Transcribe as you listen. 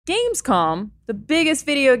Gamescom, the biggest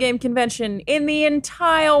video game convention in the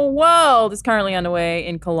entire world, is currently underway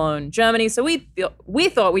in Cologne, Germany. So we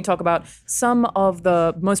thought we'd talk about some of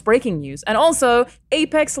the most breaking news and also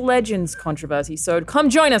Apex Legends controversy. So come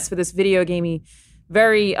join us for this video gamey,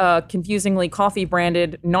 very confusingly coffee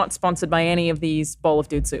branded, not sponsored by any of these bowl of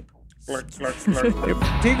dude soup. You're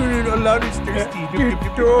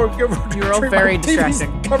all very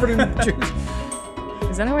distracting. Covered in juice.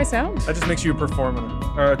 Is that how I sound? That just makes you a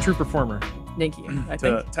performer, a true performer. Thank you. I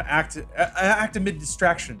think. To act amid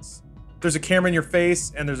distractions. There's a camera in your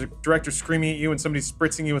face, and there's a director screaming at you, and somebody's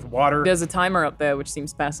spritzing you with water. There's a timer up there, which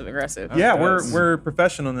seems passive aggressive. Yeah, we're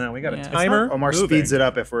professional now. We got a timer. Omar speeds it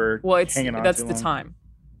up if we're hanging on that's too the long. time.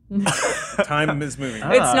 Time is moving.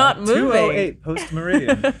 It's not moving. 208 post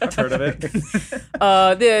meridian. I've heard of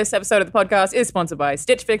it. This episode of the podcast is sponsored by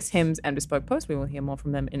Stitch Fix, Hims, and Bespoke Post. We will hear more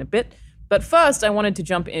from them in a bit. But first, I wanted to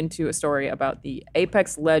jump into a story about the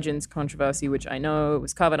Apex Legends controversy, which I know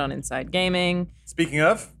was covered on Inside Gaming. Speaking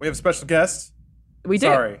of, we have a special guest. We did.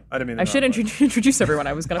 Sorry, I didn't mean to. I should introduce everyone.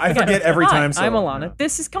 I was going to I forget. forget every Hi, time, so- I'm Alana. No.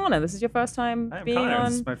 This is Connor. This is your first time I'm being Connor. on.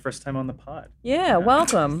 This is my first time on the pod. Yeah,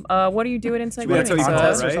 welcome. What do you do at Inside Do I Gaming? tell you sir?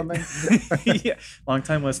 more, or right? something? Yeah. Long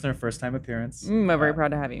time listener, first time appearance. We're very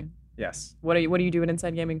proud to have you. Yes. What do you do at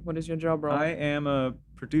Inside Gaming? What is your job role? I am a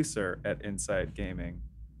producer at Inside Gaming.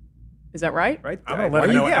 Is that right? Right? I'm gonna Why let are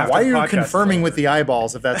her know you, after why the are podcast you is confirming over. with the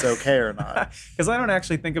eyeballs if that's okay or not? Because I don't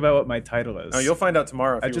actually think about what my title is. No, you'll find out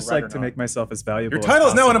tomorrow. If I you just were right like or to not. make myself as valuable. Your title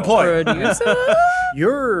is as now possible. unemployed. Producer?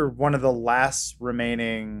 You're one of the last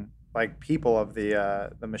remaining people of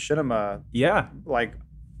the machinima, Yeah.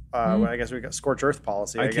 I guess we got Scorch Earth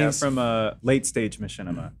policy. I I came guess. from a late stage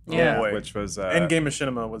machinima. Yeah. boy. Which was Endgame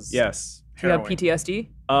Machinima was Yes. Do you have harrowing.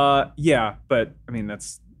 PTSD? Yeah, but I mean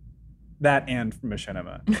that's that and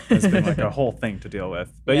machinima has been like a whole thing to deal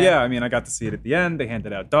with. But Yeah. yeah, I mean I got to see it at the end. They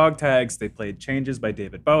handed out dog tags, they played Changes by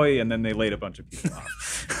David Bowie, and then they laid a bunch of people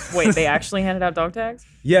off. Wait, they actually handed out dog tags?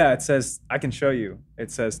 Yeah, it says I can show you.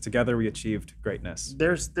 It says together we achieved greatness.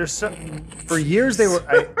 There's so for years they were.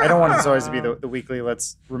 I don't want this always to be the weekly.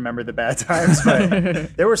 Let's remember the bad times,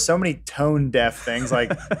 but there were so many tone deaf things.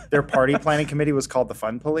 Like their party planning committee was called the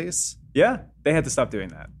Fun Police. Yeah, they had to stop doing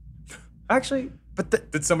that. Actually,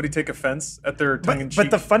 Did somebody take offense at their tongue-in-cheek?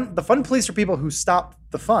 but the fun police are people who stop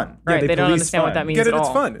the fun. Right, they they don't police understand what fun. that means Get it? at It's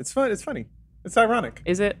all. fun. It's fun. It's funny. It's ironic.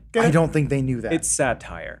 Is it? Get I it? don't think they knew that. it's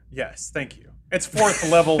satire. Yes, thank you. It's fourth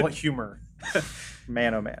level humor.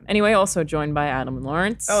 Man, oh man. Anyway, also joined by Adam and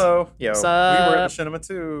Lawrence. Hello. Yo, What's We were up? at the cinema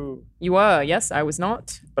too. You were. Yes, I was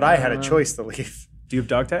not. but I had a choice to leave. Do you have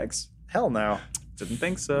dog tags? Hell no. Didn't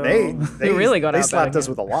think so. They really got they out slapped there us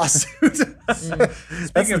with a lawsuit. That's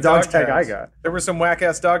Speaking the of dog dog tag I tags, got. There were some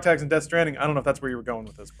whack-ass dog tags in Death Stranding. I don't know if that's where you were going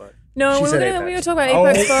with this, but No, She we were said going to Apex. talk about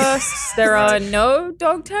Apex first. There are no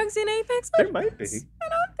dog tags in Apex There might be. I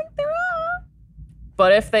don't think there are.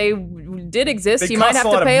 But if they did exist, They you might cost have a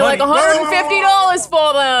to lot of pay like money. $150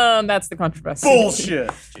 for them. That's the controversy. bullshit.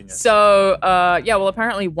 So, well,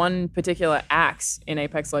 apparently one particular axe in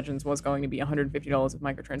Apex Legends was going to be $150 with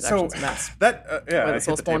microtransactions, So and that's that yeah, where I this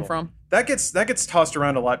hit all the spawned table. from. That gets tossed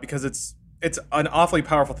around a lot because it's an awfully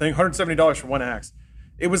powerful thing. $170 for one axe.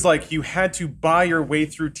 It was like you had to buy your way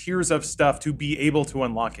through tiers of stuff to be able to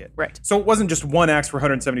unlock it. Right. So it wasn't just one axe for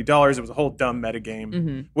 $170. It was a whole dumb meta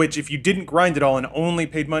game, which if you didn't grind it all and only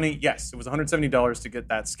paid money, yes, it was $170 to get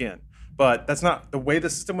that skin. But that's not the way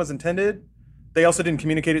the system was intended. They also didn't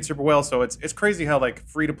communicate it super well. So it's crazy how like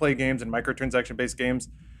free-to-play games and microtransaction-based games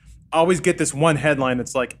always get this one headline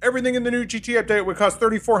that's like, everything in the new GT update would cost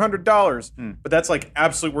 $3,400. But that's like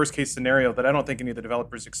absolute worst case scenario that I don't think any of the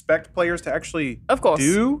developers expect players to actually Of course.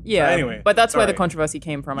 do. Yeah. So anyway. But that's where the sorry. controversy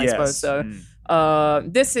came from, I Yes. suppose. So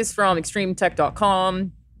this is from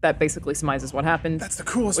extremetech.com. That basically surmises what happened. That's the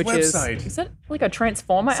coolest which website. Is that like a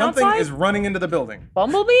transformer Something outside? is running into the building.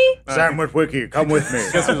 Bumblebee? Sandwich Wiki, come with me.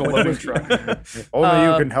 Guess there's a loading truck.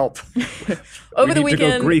 Only you can help. Over the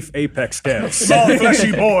weekend. grief Apex devs. Small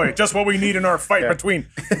fleshy boy, just what we need in our fight between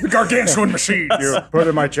gargantuan machines. You put it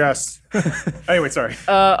in my chest. Anyway, sorry.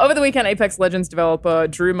 Over the weekend, Apex Legends developer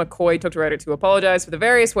Drew McCoy took to Reddit to apologize for the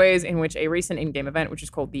various ways in which a recent in-game event, which is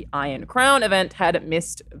called the Iron Crown event, had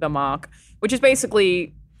missed the mark, which is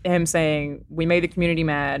basically him saying, we made the community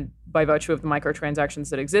mad by virtue of the microtransactions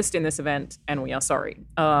that exist in this event, and we are sorry.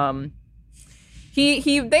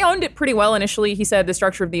 They owned it pretty well initially. He said the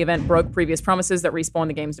structure of the event broke previous promises that Respawn,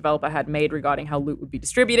 the game's developer, had made regarding how loot would be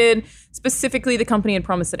distributed. Specifically, the company had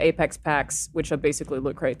promised that Apex packs, which are basically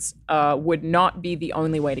loot crates, would not be the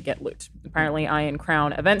only way to get loot. Apparently, Iron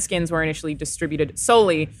Crown event skins were initially distributed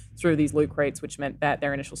solely through these loot crates, which meant that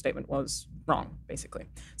their initial statement was wrong, basically.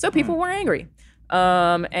 So people were angry.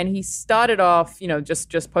 And he started off,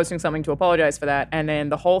 just posting something to apologize for that. And then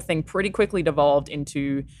the whole thing pretty quickly devolved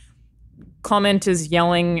into commenters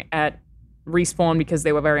yelling at Respawn because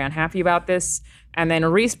they were very unhappy about this. And then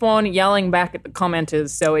Respawn yelling back at the commenters.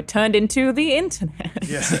 So it turned into the internet.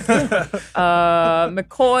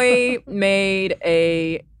 McCoy made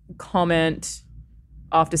a comment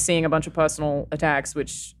after seeing a bunch of personal attacks,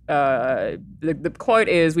 which the quote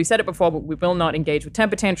is, "We said it before, but we will not engage with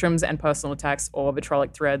temper tantrums and personal attacks or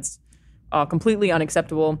vitriolic threads are completely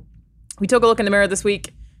unacceptable. We took a look in the mirror this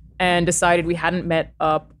week and decided we hadn't met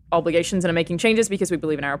up obligations and are making changes because we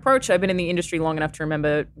believe in our approach. I've been in the industry long enough to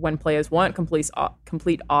remember when players weren't complete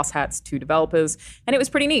arse-hats to developers, and it was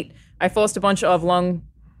pretty neat. I forged a bunch of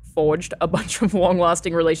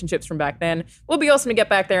long-lasting relationships from back then. Will be awesome to get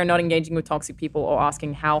back there and not engaging with toxic people or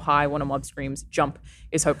asking how high one of mob screams jump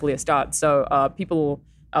is hopefully a start." So people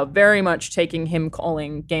are very much taking him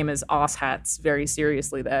calling gamers arse hats very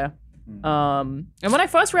seriously there. And when I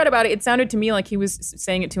first read about it, it sounded to me like he was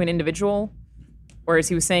saying it to an individual, whereas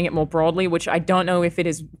he was saying it more broadly, which I don't know if it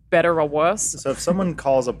is better or worse. So if someone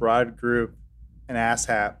calls a broad group an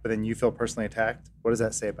asshat, but then you feel personally attacked, what does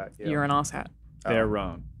that say about you? You're an arse hat. They're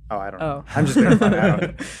wrong. Oh, I don't know. Oh. I'm just making fun out.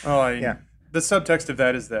 Yeah. The subtext of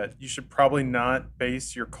that is that you should probably not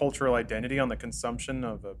base your cultural identity on the consumption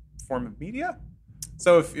of a form of media.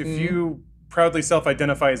 So if you proudly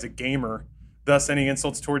self-identify as a gamer, thus any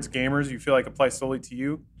insults towards gamers you feel like apply solely to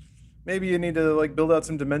you, maybe you need to build out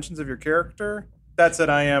some dimensions of your character. That said,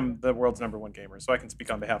 I am the world's #1 gamer, so I can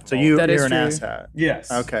speak on behalf of So all. you're That is an true. asshat.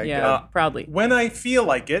 Yes. Okay, Yeah, good. proudly. When I feel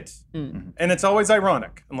like it, and it's always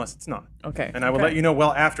ironic, unless it's not. Okay. And I will let you know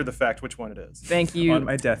well after the fact which one it is. Thank you, On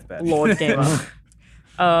my deathbed. Lord Gamer.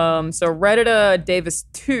 So Redditor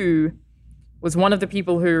Davis2 was one of the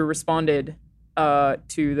people who responded to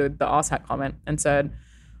the arse hat comment and said,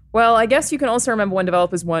 "Well, I guess you can also remember when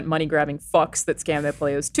developers weren't money-grabbing fucks that scam their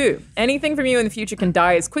players too. Anything from you in the future can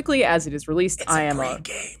die as quickly as it is released. I am a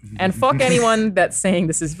game. And fuck anyone that's saying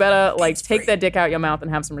this is better. Take their dick out your mouth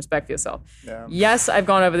and have some respect for yourself. Yeah. Yes, I've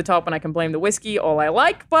gone over the top and I can blame the whiskey all I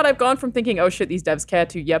like, but I've gone from thinking, oh shit, these devs care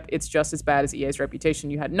to, yep, it's just as bad as EA's reputation.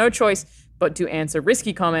 You had no choice but to answer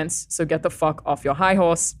risky comments, so get the fuck off your high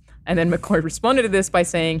horse." And then McCoy responded to this by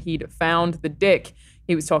saying he'd found the dick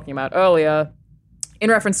he was talking about earlier, in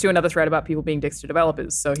reference to another thread about people being dicks to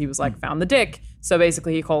developers. So he was like, found the dick. So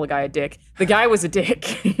basically he called a guy a dick. The guy was a dick.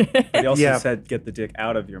 He also Yeah. said, "Get the dick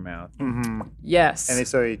out of your mouth." Yes. And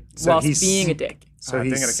so whilst he's being a dick. So Ah,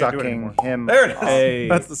 he's dang it, I can't do it sucking anymore. him. There it is. Hey.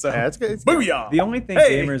 That's the sound. Yeah, it's good. It's good. Booyah! The only thing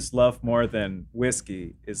Hey! gamers love more than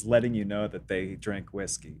whiskey is letting you know that they drink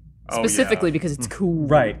whiskey. Oh, Specifically yeah. because it's cool.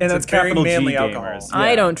 Right. And It's that's a very capital G manly gamers. alcohol. I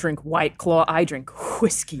Yeah. don't drink White Claw. I drink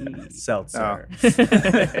whiskey. Seltzer.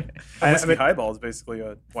 Whiskey highball is basically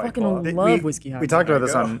a white Fucking claw. love whiskey We highball. talked about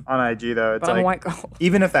this There on IG though. It's But I'm a like White Claw.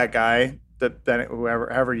 even if that guy,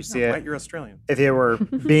 however you see Right, it, you're Australian. if he were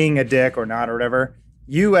being a dick or not or whatever,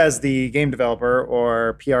 you as the game developer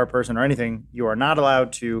or PR person or anything, you are not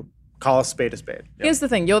allowed to call a spade a spade. Here's the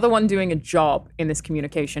thing. You're the one doing a job in this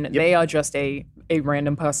communication. They are just a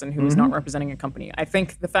random person who is not representing a company. I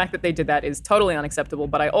think the fact that they did that is totally unacceptable,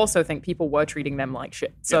 but I also think people were treating them like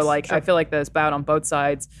shit. So, Yes, I feel like there's bad on both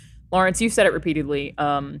sides. Lawrence, you said it repeatedly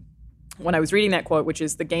when I was reading that quote, which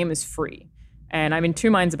is, the game is free. And I'm in two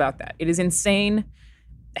minds about that. It is insane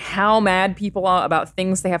how mad people are about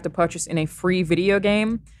things they have to purchase in a free video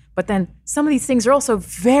game. But then some of these things are also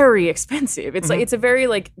very expensive. It's it's a very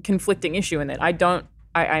conflicting issue in that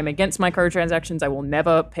I'm against microtransactions. I will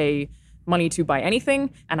never pay money to buy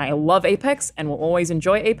anything. And I love Apex and will always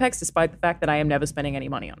enjoy Apex despite the fact that I am never spending any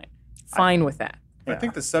money on it. Fine with that. I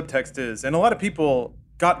think the subtext is, and a lot of people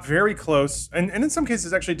got very close, and in some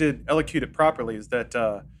cases actually did elocute it properly, is that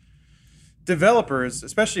developers,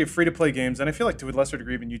 especially of free-to-play games, and I feel like to a lesser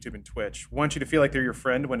degree even YouTube and Twitch, want you to feel like they're your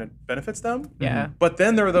friend when it benefits them. Yeah. But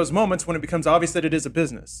then there are those moments when it becomes obvious that it is a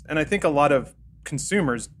business. And I think a lot of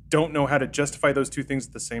consumers don't know how to justify those two things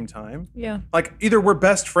at the same time. Yeah. Like, either we're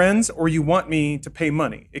best friends or you want me to pay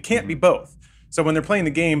money. It can't be both. So when they're playing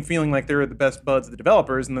the game feeling like they're the best buds of the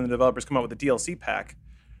developers, and then the developers come out with a DLC pack,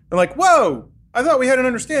 they're like, whoa, I thought we had an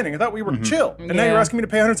understanding. I thought we were chill. And now you're Yeah. asking me to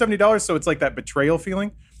pay $170. So it's like that betrayal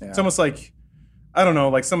feeling. It's almost like, I don't know,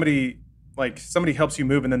 like somebody helps you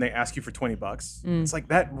move and then they ask you for $20. It's like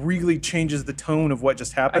that really changes the tone of what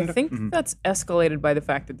just I happened. think that's escalated by the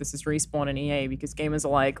fact that this is Respawn and EA, because gamers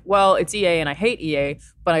are like, well, it's EA and I hate EA,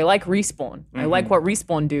 but I like Respawn. I like what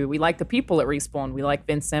Respawn do. We like the people at Respawn. We like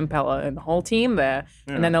Vince Zampella and the whole team there.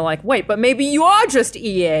 And then they're like, wait, but maybe you are just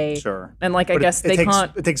EA. Sure. And I But guess it they takes,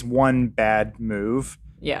 can't. It takes one bad move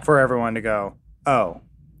Yeah. for everyone to go, oh,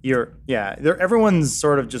 everyone's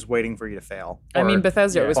sort of just waiting for you to fail. I mean, or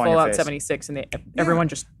Bethesda, it was fall on your Fallout face. 76, and everyone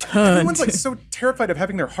just turned. Everyone's like so terrified of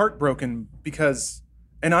having their heart broken because,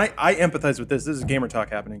 and I empathize with this. This is gamer talk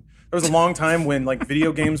happening. There was a long time when like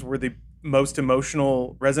video games were the most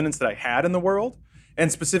emotional resonance that I had in the world,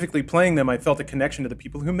 and specifically playing them, I felt a connection to the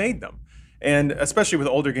people who made them. And especially with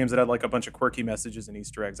older games that had like a bunch of quirky messages and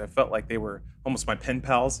Easter eggs, I felt like they were almost my pen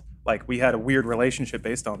pals. Like we had a weird relationship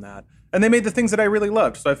based on that. And they made the things that I really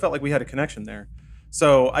loved. So I felt like we had a connection there.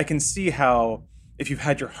 So I can see how if you've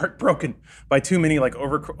had your heart broken by too many like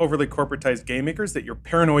overly corporatized game makers that you're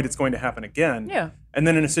paranoid it's going to happen again. Yeah. And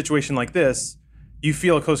then in a situation like this, you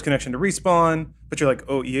feel a close connection to Respawn, but you're like,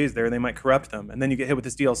 oh, EA's there, they might corrupt them. And then you get hit with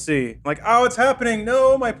this DLC. Like, oh, it's happening.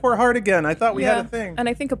 No, my poor heart again. I thought we had a thing. And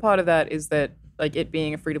I think a part of that is that, like, it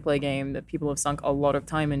being a free-to-play game that people have sunk a lot of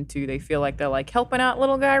time into, they feel like they're, like, helping out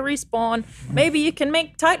little guy Respawn. Maybe you can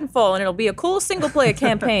make Titanfall, and it'll be a cool single-player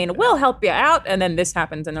campaign. We'll help you out. And then this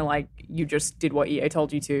happens, and they're like, you just did what EA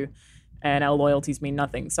told you to, and our loyalties mean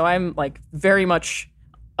nothing. So I'm, like, very much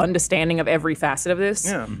understanding of every facet of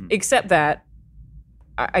this, except that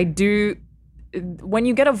I do, when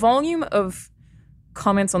you get a volume of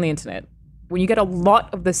comments on the internet, when you get a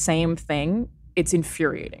lot of the same thing, it's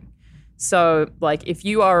infuriating. So, like, if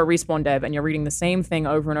you are a Respawn dev and you're reading the same thing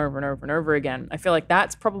over and over and over and over again, I feel like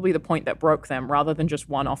that's probably the point that broke them rather than just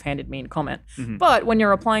one offhanded mean comment. But when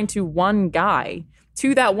you're applying to one guy,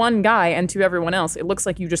 to that one guy and to everyone else, it looks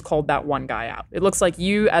like you just called that one guy out. It looks like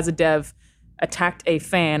you, as a dev, attacked a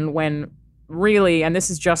fan when really, and this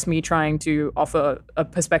is just me trying to offer a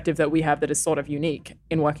perspective that we have that is sort of unique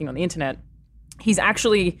in working on the internet, he's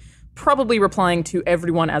actually probably replying to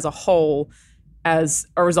everyone as a whole as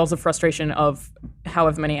a result of frustration of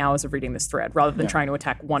however many hours of reading this thread, rather than trying to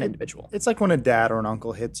attack one individual. It's like when a dad or an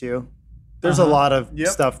uncle hits you. There's a lot of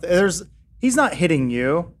stuff. He's not hitting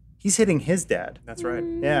you. He's hitting his dad. That's right.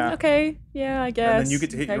 Yeah. Okay. Yeah, I guess. And then you get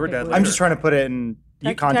to hit your dad Technically. I'm just trying to put it in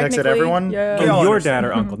context that Technically, everyone. yeah. we all your understand. dad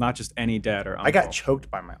or uncle, not just any dad or uncle. I got choked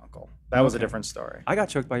by my uncle. That was a different story. I got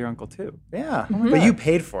choked by your uncle too. Yeah, but you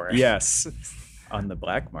paid for it. Yes, on the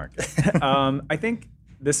black market. I think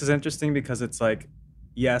this is interesting because it's like,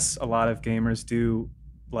 yes, a lot of gamers do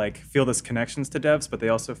like feel this connections to devs, but they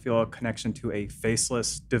also feel a connection to a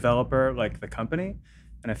faceless developer like the company.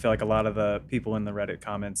 And I feel like a lot of the people in the Reddit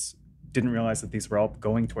comments didn't realize that these were all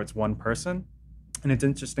going towards one person. And it's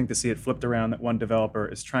interesting to see it flipped around that one developer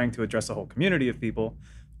is trying to address a whole community of people,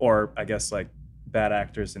 or I guess like bad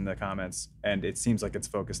actors in the comments, and it seems like it's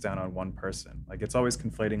focused down on one person. Like it's always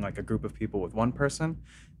conflating like a group of people with one person,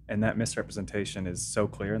 and that misrepresentation is so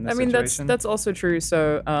clear in this situation. That's also true.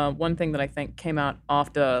 So one thing that I think came out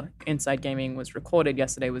after Inside Gaming was recorded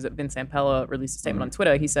yesterday was that Vince Zampella released a statement on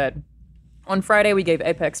Twitter. He said, on Friday, we gave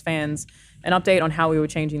Apex fans an update on how we were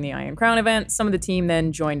changing the Iron Crown event. Some of the team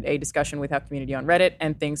then joined a discussion with our community on Reddit,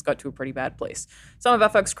 and things got to a pretty bad place. Some of our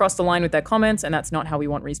folks crossed the line with their comments, and that's not how we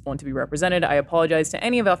want Respawn to be represented. I apologize to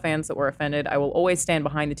any of our fans that were offended. I will always stand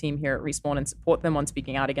behind the team here at Respawn and support them on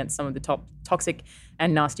speaking out against some of the toxic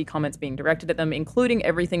and nasty comments being directed at them, including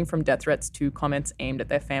everything from death threats to comments aimed at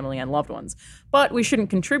their family and loved ones. But we shouldn't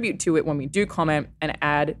contribute to it when we do comment and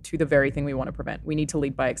add to the very thing we want to prevent. We need to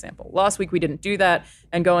lead by example. Last week we didn't do that,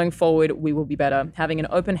 and going forward we will be better. Having an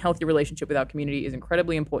open, healthy relationship with our community is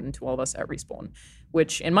incredibly important to all of us at Respawn,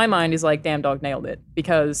 which in my mind is like, damn dog, nailed it.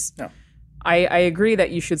 Because I agree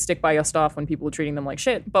that you should stick by your staff when people are treating them like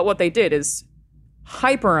shit, but what they did is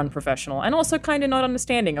hyper unprofessional and also kind of not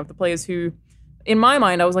understanding of the players who, in my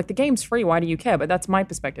mind, I was like, the game's free, why do you care? But that's my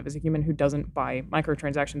perspective as a human who doesn't buy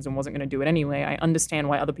microtransactions and wasn't going to do it anyway. I understand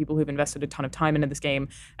why other people who've invested a ton of time into this game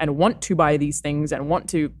and want to buy these things and want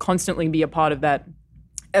to constantly be a part of that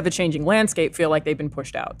ever-changing landscape feel like they've been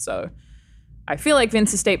pushed out. So I feel like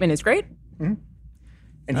Vince's statement is great. Mm-hmm.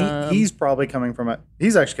 And he's probably coming from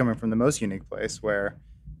he's actually coming from the most unique place where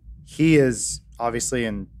he is obviously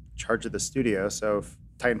in charge of the studio. So if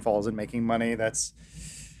Titanfall isn't making money, that's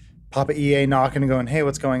Papa EA knocking and going, hey,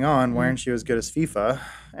 what's going on? Why aren't you as good as FIFA?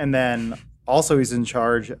 And then also he's in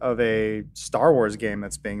charge of a Star Wars game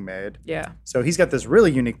that's being made. Yeah. So he's got this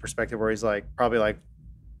really unique perspective where he's like, probably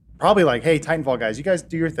like, hey, Titanfall guys, you guys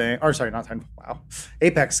do your thing. Or sorry, not Titanfall. Wow.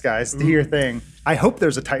 Apex guys, do your thing. I hope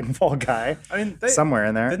there's a Titanfall guy somewhere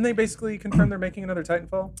in there. Didn't they basically confirm they're making another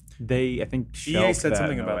Titanfall? They, I think, EA said that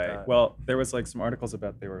something in a about way. that. Well, there was like some articles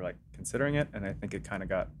about they were like considering it, and I think it kind of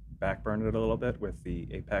got backburned a little bit with the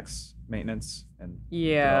Apex maintenance and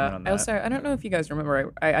Yeah. development on that. I don't know if you guys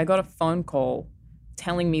remember, I got a phone call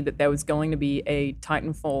telling me that there was going to be a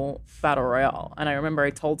Titanfall Battle Royale. And I remember I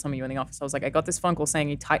told some of you in the office, I was like, I got this phone call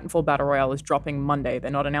saying a Titanfall Battle Royale is dropping Monday. They're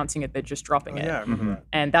not announcing it, they're just dropping it. Yeah, I remember that.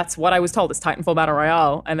 And that's what I was told, is Titanfall Battle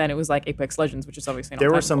Royale. And then it was like Apex Legends, which is obviously not There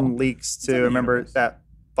were Titanfall. some leaks too. Remember that,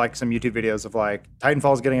 like some YouTube videos of like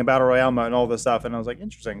Titanfall's getting a battle royale mode and all this stuff, and I was like,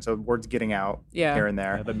 interesting. So word's getting out Yeah. here and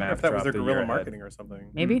there. Yeah, the I map wonder if that was dropped their a year guerrilla ahead. marketing or something.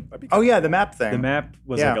 Maybe. That'd be Oh yeah, the map thing. The map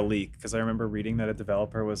was Yeah. like a leak because I remember reading that a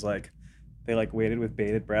developer was like, they like waited with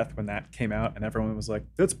bated breath when that came out, and everyone was like,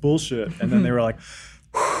 "That's bullshit," and then they were like,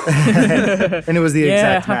 And it was the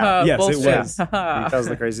exact map. Yes, it bullshit. was. That was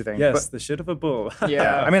the crazy thing. "Yes, the shit of a bull."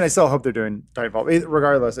 Yeah. I mean, I still hope they're doing Titanfall.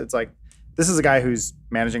 Regardless, it's like this is a guy who's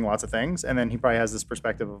managing lots of things, and then he probably has this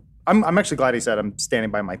perspective of. I'm actually glad he said I'm standing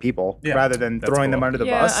by my people Yeah, rather than that's throwing them cool. under the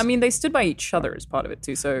Yeah, bus. I mean, they stood by each other as part of it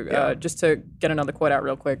too. So just to get another quote out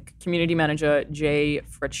real quick, community manager Jay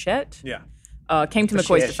Frechette Yeah. came to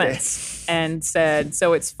McCoy's Frechette. defense and said,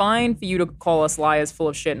 so it's fine for you to call us liars, full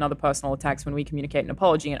of shit, and other personal attacks when we communicate an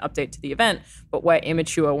apology and update to the event, but we're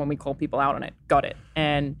immature when we call people out on it. Got it.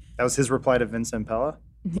 And that was his reply to Vincent Pella.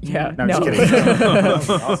 yeah, No, I'm no. just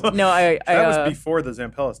kidding. No, I That was before the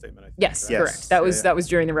Zampella statement, I think. Yes, right? correct. That was Yeah. that was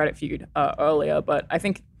during the Reddit feud earlier. But I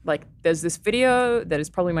think like there's this video that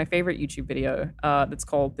is probably my favorite YouTube video that's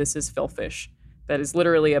called "This Is Phil Fish," that is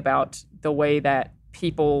literally about the way that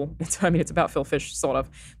people. It's about Phil Fish sort of,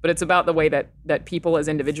 but it's about the way that people as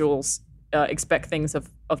individuals expect things of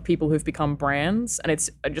people who've become brands, and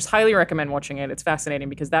I just highly recommend watching it. It's fascinating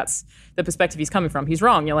because that's the perspective he's coming from. He's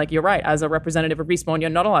wrong. You're right. As a representative of Respawn, you're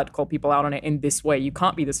not allowed to call people out on it in this way. You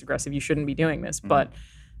can't be this aggressive. You shouldn't be doing this. But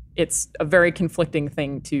it's a very conflicting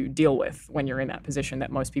thing to deal with when you're in that position that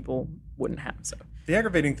most people wouldn't have. So The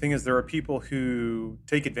aggravating thing is there are people who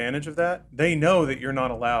take advantage of that. They know that you're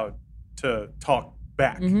not allowed to talk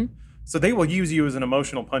back. So they will use you as an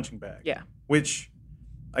emotional punching bag. yeah. Which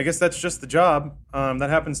I guess that's just the job. That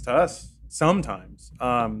happens to us sometimes,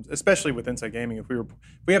 especially with Inside Gaming. If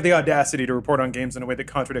we have the audacity to report on games in a way that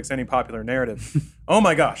contradicts any popular narrative, oh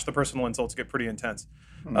my gosh, the personal insults get pretty intense.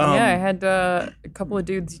 Yeah, I had a couple of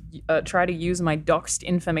dudes try to use my doxed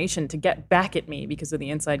information to get back at me because of the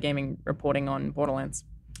Inside Gaming reporting on Borderlands.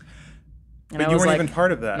 And But I you was weren't like, even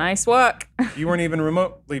part of that. nice work. You weren't even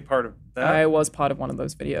remotely part of that. I was part of one of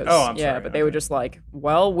those videos. Oh, I'm yeah, sorry. but they were just like,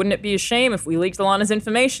 well, wouldn't it be a shame if we leaked Alana's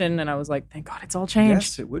information? And I was like, thank God it's all changed.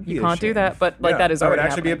 Yes, it would be You a can't do shame. that. But like Yeah, that is that would already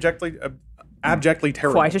actually happening. be abjectly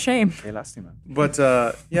terrible. Quite a shame. Qué lástima. But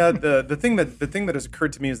yeah, the thing that has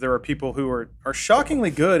occurred to me is there are people who are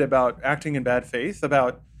shockingly good about acting in bad faith,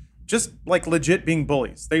 about just like legit being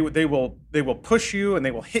bullies. They will push you and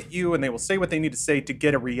they will hit you and they will say what they need to say to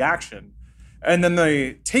get a reaction, and then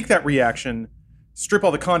they take that reaction, strip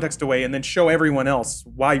all the context away, and then show everyone else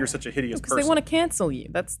why you're such a hideous Because person. they want to cancel you.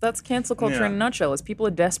 That's cancel culture Yeah. in a nutshell. Is people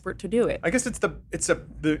are desperate to do it. I guess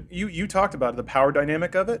you talked about the power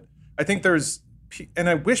dynamic of it. I think and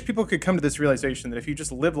I wish people could come to this realization that if you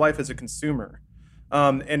just live life as a consumer,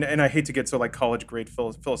 and I hate to get so like college grade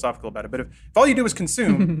philosophical about it, but if all you do is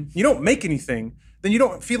consume, you don't make anything, then you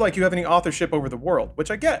don't feel like you have any authorship over the world,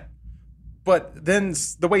 which I get. But then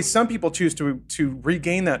the way some people choose to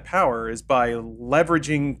regain that power is by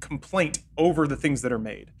leveraging complaint over the things that are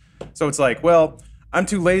made. So it's like, well, I'm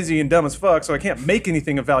too lazy and dumb as fuck, so I can't make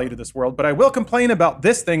anything of value to this world, but I will complain about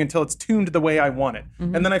this thing until it's tuned the way I want it.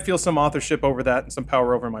 And then I feel some authorship over that and some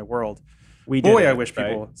power over my world. We did Boy, it, I wish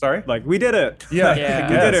people... right? Sorry? Like, we did it. Yeah, Yeah.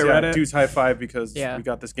 we We did did it, Yeah. Reddit. Dudes high five because Yeah. we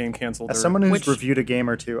got this game canceled. As or- someone who's Which- reviewed a game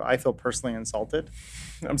or two, I feel personally insulted.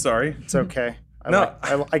 I'm sorry. It's okay. No.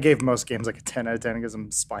 I gave most games like a 10 out of 10 because I'm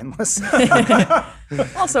spineless.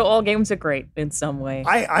 Also, all games are great in some way.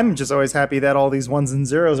 I'm just always happy that all these ones and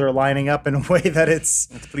zeros are lining up in a way that It's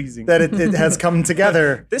pleasing. it has come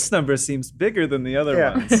together. This number seems bigger than the other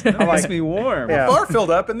Yeah. ones. That I'm makes like- me warm. Yeah. Bar filled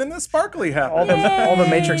up and then the sparkly All happened. the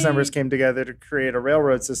Matrix numbers came together to create a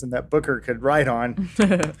railroad system that Booker could ride on.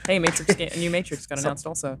 Hey, a new Matrix got announced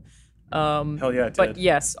also. Hell yeah, it But did.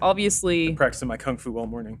 yes, obviously, Practicing my kung fu all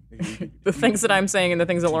morning. the things that I'm saying and the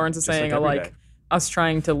things that Lawrence is saying like are every like day. us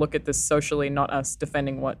trying to look at this socially, not us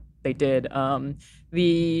defending what they did.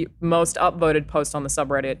 The most upvoted post on the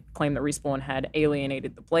subreddit claimed that Respawn had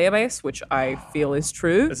alienated the player base, which I feel is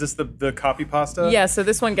true. Is this the copy pasta? Yeah, so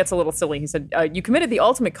this one gets a little silly. He said, you committed the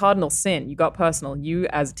ultimate cardinal sin. You got personal. You,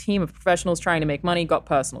 as a team of professionals trying to make money, got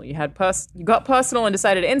personal. You got personal and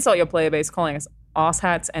decided to insult your player base, calling us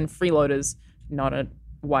asshats and freeloaders. Not a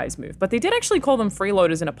wise move. But they did actually call them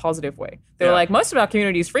freeloaders in a positive way. They were Yeah. like, most of our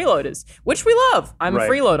community is freeloaders, which we love. I'm Right.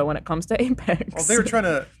 a freeloader when it comes to Apex. Well, they were trying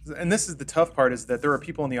to, and this is the tough part, is that there are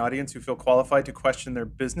people in the audience who feel qualified to question their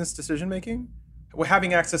business decision making.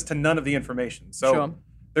 having access to none of the information. So Sure.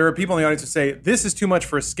 there are people in the audience who say this is too much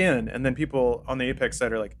for a skin, and then people on the Apex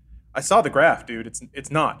side are like, I saw the graph, dude.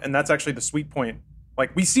 It's not, and that's actually the sweet point.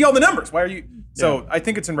 Like, we see all the numbers. Why are you? So I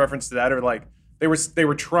think it's in reference to that, or like they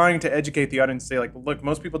were trying to educate the audience, say like, look,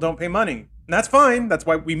 most people don't pay money, and that's fine. That's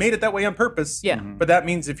why we made it that way on purpose. Yeah. But that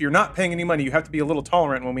means if you're not paying any money, you have to be a little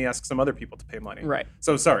tolerant when we ask some other people to pay money. Right.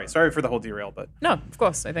 So sorry for the whole derail, but No, of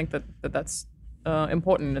course. I think that's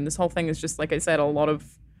important. And this whole thing is just, like I said, a lot of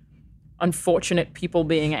unfortunate people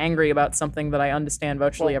being angry about something that I understand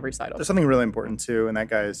virtually every side of. There's something really important too in that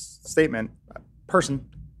guy's statement. Person,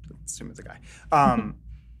 assume it's a guy.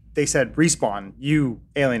 They said, Respawn, you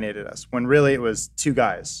alienated us, when really it was two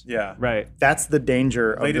guys. yeah. Right. That's the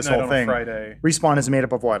danger of Late this at night whole on a thing. Friday. Respawn is made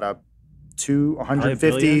up of what?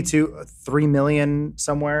 150 billion? to 3 million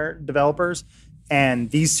somewhere developers.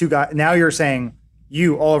 And these two guys, now you're saying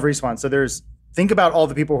all of Respawn. So think about all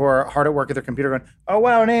the people who are hard at work at their computer going, oh,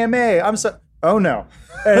 wow, an AMA. Oh, no.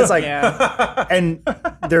 And it's like, Yeah. and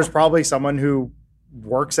there's probably someone who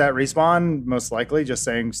works at Respawn, most likely, just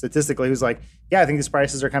saying statistically, who's like, yeah, I think these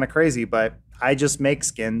prices are kind of crazy, but I just make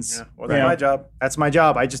skins. Yeah. Well, that's my job. That's my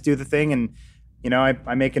job. I just do the thing, and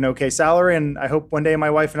I make an okay salary, and I hope one day my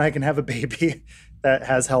wife and I can have a baby that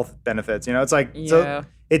has health benefits. It's like, so Yeah.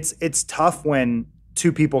 it's tough when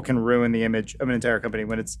two people can ruin the image of an entire company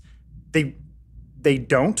when it's they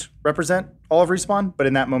don't represent all of Respawn, but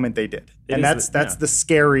in that moment they did, and that's the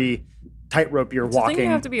scary tightrope you're It's the walking. thing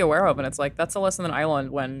you have to be aware of, and it's like that's a lesson that I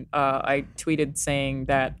learned when I tweeted saying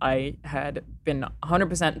that I had been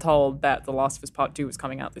 100% told that The Last of Us Part 2 was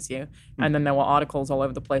coming out this year, and then there were articles all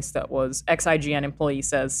over the place that was ex-IGN employee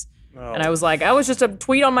says, and I was like, I was just a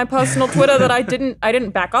tweet on my personal Twitter that I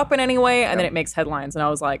didn't back up in any way, and then it makes headlines, and I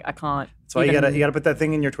was like, I can't. That's why you gotta put that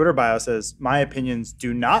thing in your Twitter bio that says, my opinions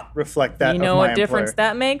do not reflect that You know of my what difference employer.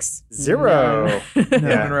 that makes? Zero. None.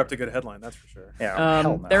 Yeah. Interrupt a good headline, that's for sure. Yeah,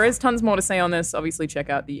 hell no. There is tons more to say on this. Obviously, check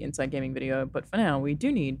out the Inside Gaming video. But for now, we do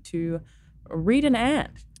need to read an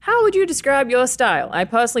ad. How would you describe your style? I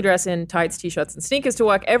personally dress in tights, t-shirts, and sneakers to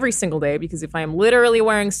work every single day because if I am literally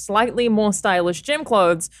wearing slightly more stylish gym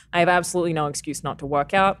clothes, I have absolutely no excuse not to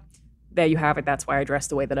work out. There you have it. That's why I dress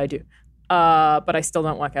the way that I do. But I still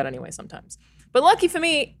don't work out anyway sometimes. But lucky for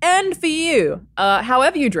me and for you,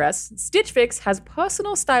 however you dress, Stitch Fix has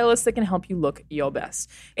personal stylists that can help you look your best.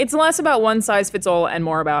 It's less about one size fits all and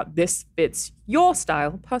more about this fits your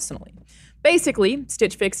style personally. Basically,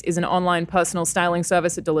 Stitch Fix is an online personal styling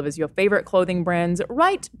service that delivers your favorite clothing brands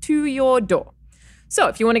right to your door. So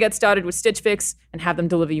if you want to get started with Stitch Fix and have them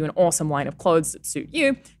deliver you an awesome line of clothes that suit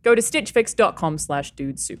you, go to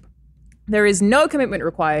stitchfix.com/dudesoup. There is no commitment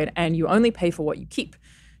required and you only pay for what you keep.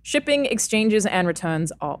 Shipping, exchanges, and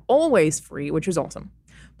returns are always free, which is awesome.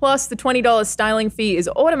 Plus, the $20 styling fee is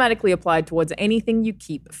automatically applied towards anything you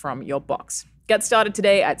keep from your box. Get started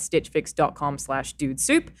today at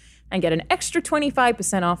stitchfix.com/dudesoup and get an extra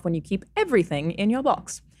 25% off when you keep everything in your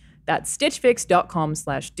box. That's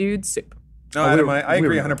stitchfix.com/dudesoup. No, Adam, we I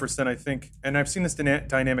agree remember. 100%, I think. And I've seen this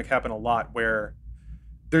dynamic happen a lot where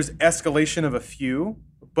there's escalation of a few,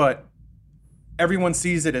 but everyone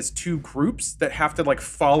sees it as two groups that have to like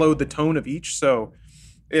follow the tone of each. So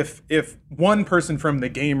if one person from the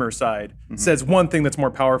gamer side says one thing that's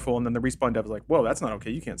more powerful and then the Respawn dev is like, whoa, that's not okay,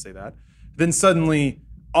 you can't say that. Then suddenly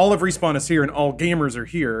all of Respawn is here and all gamers are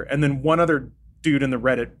here. And then one other dude in the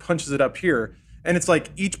Reddit punches it up here. And it's like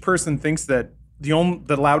each person thinks that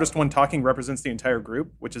the loudest one talking represents the entire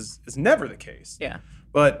group, which is never the case. Yeah.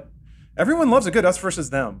 But everyone loves a good us versus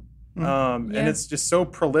them. Yeah. And it's just so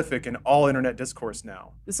prolific in all internet discourse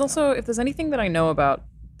now. There's also, if there's anything that I know about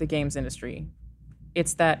the games industry,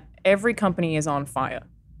 it's that every company is on fire.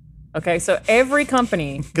 Okay, so every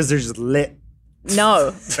company, Because they're just lit.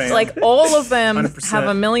 no, like all of them 100%. have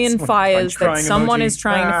a million fires that crying someone emoji. is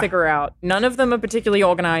trying to figure out. None of them are particularly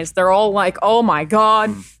organized. They're all like, oh my God.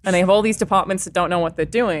 And they have all these departments that don't know what they're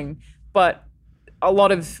doing. But a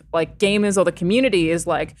lot of like gamers or the community is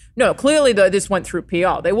like, no, clearly though this went through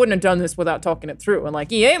PR. They wouldn't have done this without talking it through. And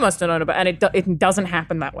like EA must have known about it. And it doesn't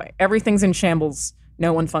happen that way. Everything's in shambles.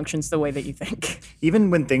 No one functions the way that you think. Even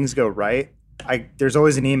when things go right, there's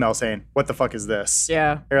always an email saying, "What the fuck is this?"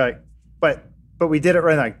 Yeah. You're like, but we did it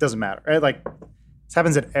right. Like, doesn't matter. Right? Like, this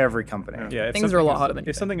happens at every company. Yeah, if Things are a lot something harder than you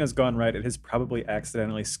If think. something has gone right, it has probably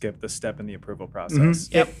accidentally skipped the step in the approval process.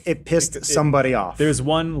 It pissed somebody off. There's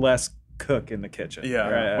one less cook in the kitchen.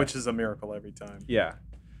 Yeah, which is a miracle every time. yeah.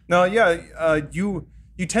 No, yeah, you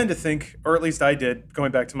tend to think, or at least I did,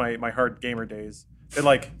 going back to my hard gamer days,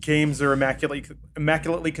 like games are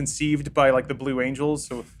immaculately conceived by like the Blue Angels.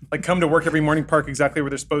 So like come to work every morning, park exactly where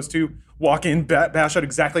they're supposed to, walk in, bash out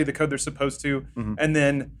exactly the code they're supposed to, and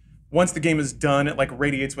then once the game is done, it like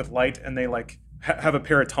radiates with light, and they like have a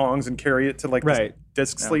pair of tongs and carry it to like this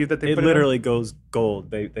disc sleeve that they it put literally goes gold.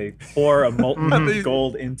 They pour a molten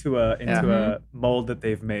gold into a mold that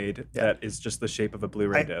they've made that is just the shape of a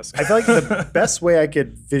Blu-ray disc. I feel like the best way I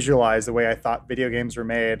could visualize the way I thought video games were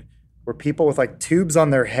made were people with like tubes on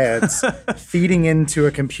their heads feeding into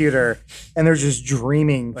a computer, and they're just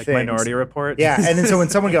dreaming like things. Minority Report. Yeah, and then so when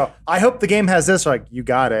someone go, I hope the game has this, like, you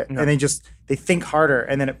got it. And they think harder,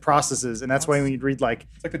 and then it processes. And that's why when you read like...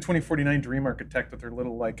 It's like the 2049 Dream Architect with their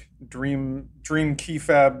little like dream key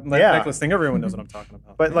fab necklace thing. Everyone knows what I'm talking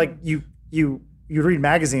about. But like you read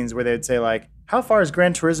magazines where they'd say like, how far is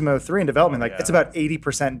Gran Turismo 3 in development? It's about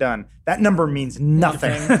 80% done. That number means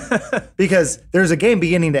nothing because there's a game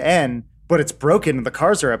beginning to end, but it's broken and the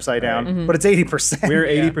cars are upside down, but it's 80%. We're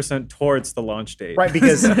 80% towards the launch date. Right,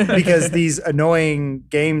 because these annoying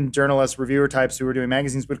game journalists, reviewer types who were doing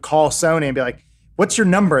magazines would call Sony and be like, what's your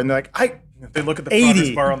number? And they're like, they look at the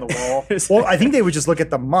 80. progress bar on the wall. Well, I think they would just look at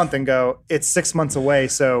the month and go, it's 6 months away,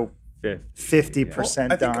 so 50%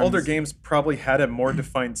 I think done. older games probably had a more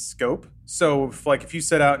defined scope. So if you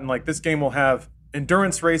set out and like this game will have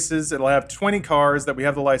endurance races, it'll have 20 cars that we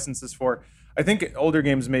have the licenses for. I think older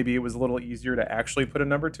games maybe it was a little easier to actually put a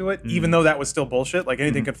number to it, even though that was still bullshit. Like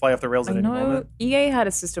anything could fly off the rails at any moment. EA had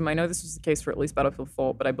a system. I know this was the case for at least Battlefield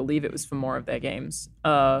 4, but I believe it was for more of their games,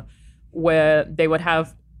 where they would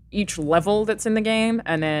have each level that's in the game,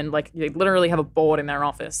 and then like they literally have a board in their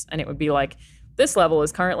office, and it would be like, this level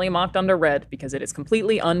is currently marked under red because it is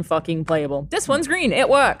completely unfucking playable. This one's green, it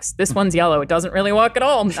works. This one's yellow, it doesn't really work at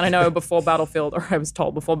all. And I know before Battlefield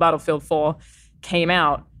 4 came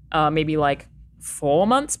out, maybe like 4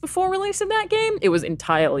 months before release of that game, it was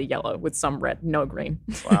entirely yellow with some red, no green.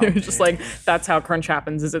 Wow. It was just like, that's how crunch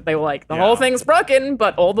happens, is that they were like, the whole thing's broken,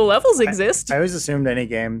 but all the levels exist. I always assumed any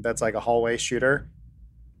game that's like a hallway shooter,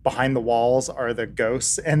 behind the walls are the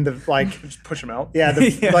ghosts and the like just push them out. Yeah,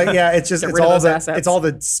 it's just it's all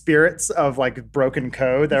the spirits of like broken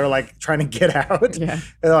code that are like trying to get out. Yeah.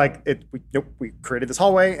 They're like we created this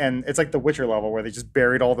hallway, and it's like the Witcher level where they just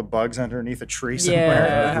buried all the bugs underneath a tree somewhere.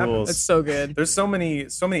 Yeah, it's so good. There's so many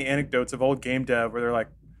anecdotes of old game dev where they're like,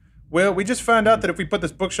 well, we just found out that if we put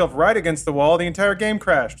this bookshelf right against the wall, the entire game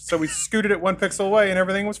crashed. So we scooted it 1 pixel away and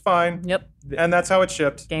everything was fine. Yep. And that's how it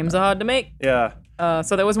shipped. Games are hard to make. Yeah.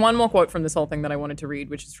 So there was one more quote from this whole thing that I wanted to read,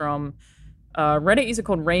 which is from a Reddit user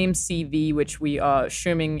called RameCV, which we are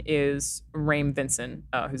assuming is Rame Vincent,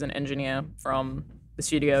 who's an engineer from the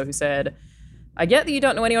studio, who said, I get that you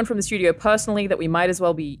don't know anyone from the studio personally, that we might as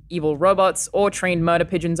well be evil robots or trained murder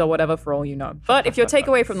pigeons or whatever for all you know. But if your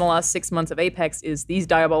takeaway from the last 6 months of Apex is these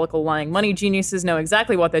diabolical lying money geniuses know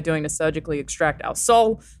exactly what they're doing to surgically extract our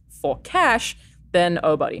soul for cash, then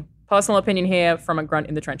oh buddy. Personal opinion here from a grunt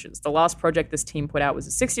in the trenches. The last project this team put out was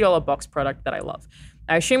a $60 box product that I love.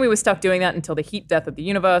 I assume we were stuck doing that until the heat death of the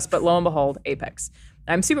universe, but lo and behold, Apex.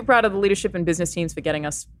 I'm super proud of the leadership and business teams for getting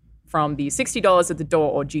us from the $60 at the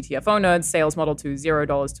door or GTFO nerds sales model to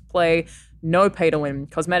 $0 to play, no pay to win,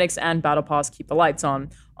 cosmetics and battle pass keep the lights on.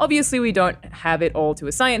 Obviously, we don't have it all to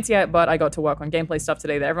a science yet, but I got to work on gameplay stuff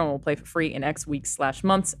today that everyone will play for free in X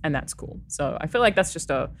weeks/months, and that's cool. So I feel like that's just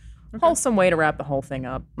a wholesome way to wrap the whole thing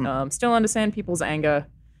up. Still understand people's anger.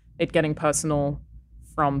 It getting personal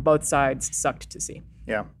from both sides sucked to see.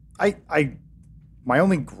 Yeah. My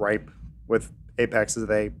only gripe with Apex is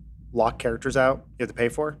they lock characters out you have to pay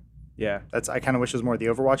for. Yeah. I kind of wish it was more the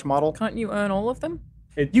Overwatch model. Can't you earn all of them?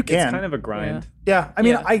 You can. It's kind of a grind. Yeah. I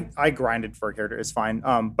mean, I grinded for a character. It's fine.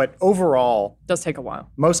 But overall... It does take a while.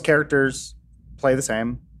 Most characters play the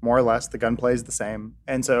same, more or less. The gunplay is the same.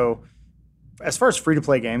 And so... As far as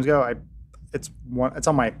free-to-play games go, it's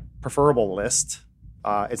on my preferable list.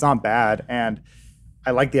 It's not bad, and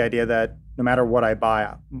I like the idea that no matter what I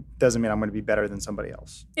buy, doesn't mean I'm going to be better than somebody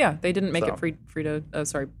else. Yeah, they didn't make it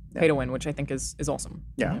pay to win, which I think is awesome.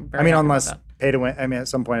 Yeah, I mean, unless pay to win. I mean, at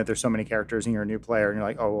some point, if there's so many characters and you're a new player, and you're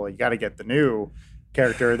like, oh well, you got to get the new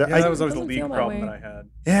character. That was always the League problem that I had.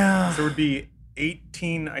 Yeah, so it would be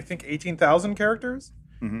 18,000 characters.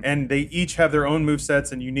 Mm-hmm. And they each have their own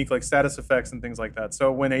movesets and unique like status effects and things like that.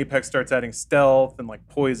 So when Apex starts adding stealth and like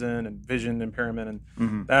poison and vision impairment,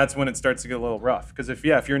 and that's when it starts to get a little rough. Because if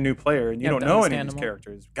you're a new player and you don't know any of these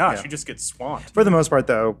characters, you just get swamped. For the most part,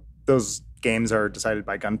 though, those games are decided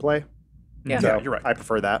by gunplay. Yeah, so you're right. I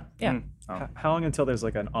prefer that. Yeah. How long until there's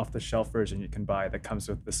like an off-the-shelf version you can buy that comes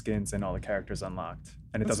with the skins and all the characters unlocked,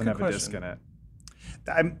 and it doesn't have a disc in it?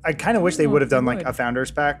 I kind of wish they know would have if they done like would. a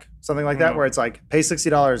founders pack, something like that, where it's like pay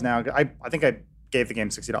 $60 now. I think I gave the game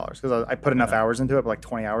 $60 because I put enough hours into it, like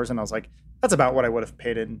 20 hours, and I was like, that's about what I would have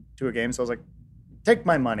paid into a game. So I was like, take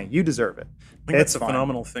my money, you deserve it. I think that's a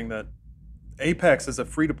phenomenal thing that Apex is a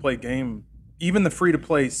free-to-play game. Even the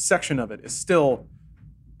free-to-play section of it is still,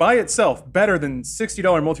 by itself, better than $60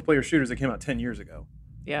 multiplayer shooters that came out 10 years ago.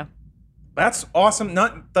 Yeah. That's awesome.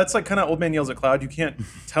 That's like kind of old man yells at cloud. You can't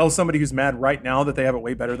tell somebody who's mad right now that they have it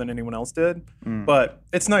way better than anyone else did. But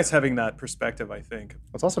it's nice having that perspective, I think.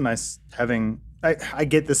 It's also nice having. I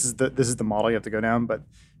get this is the model you have to go down, but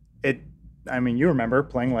you remember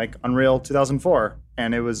playing like Unreal 2004,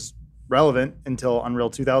 and it was relevant until Unreal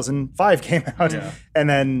 2005 came out, and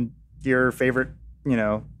then your favorite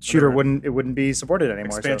shooter wouldn't be supported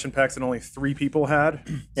anymore. Expansion packs that only 3 people had.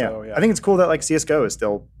 So, I think it's cool that like CS:GO is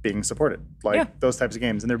still being supported, like those types of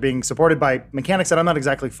games, and they're being supported by mechanics that I'm not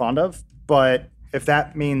exactly fond of. But if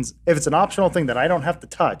it's an optional thing that I don't have to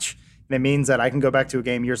touch, and it means that I can go back to a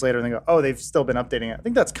game years later and then go, oh, they've still been updating it. I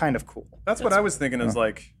think that's kind of cool. That's what I was thinking. Is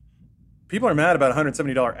like, people are mad about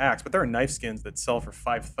 $170 axe, but there are knife skins that sell for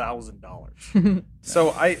 $5,000.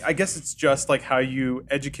 So I guess it's just like how you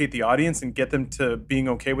educate the audience and get them to being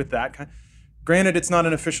okay with that kind. Granted, it's not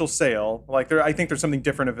an official sale. Like I think there's something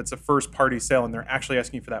different if it's a first-party sale and they're actually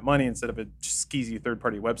asking you for that money instead of a skeezy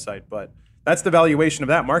third-party website. But that's the valuation of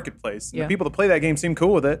that marketplace. And the people that play that game seem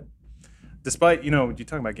cool with it, despite you're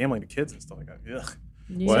talking about gambling to kids and stuff like that. Ugh.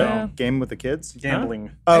 Yeah. Game with the kids?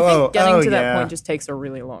 Gambling. I think getting to that point just takes a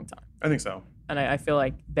really long time. I think so. And I feel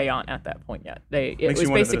like they aren't at that point yet. It Makes was you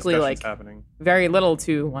wonder if the basically discussion's like happening. very little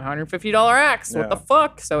to $150 axe. What Yeah. the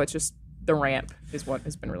fuck? So it's just the ramp is what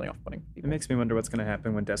has been really off-putting It people. makes me wonder what's going to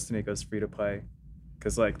happen when Destiny goes free to play.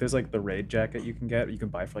 Because like there's like the raid jacket you can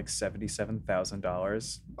buy for like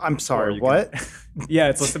 $77,000. I'm sorry, you what? Yeah,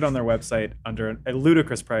 it's listed on their website under a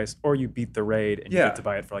ludicrous price, or you beat the raid and you get to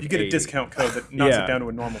buy it for like you get 80. a discount code that knocks Yeah. it down to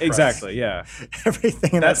a normal price. Exactly, yeah.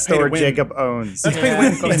 Everything in That's that pay to store win. Jacob owns. That's pay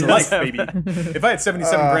to win in life, baby. If I had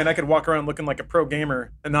 77 grand, I could walk around looking like a pro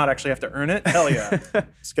gamer and not actually have to earn it. Hell yeah.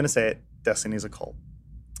 Just gonna say it. Destiny's a cult.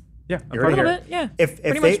 Yeah, You A heard it little here. bit, yeah. If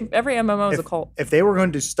Pretty they much every MMO is a if, cult. if they were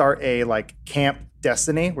going to start a like camp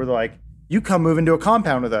Destiny, where they're like, you come move into a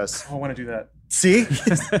compound with us. Oh, I want to do that. See,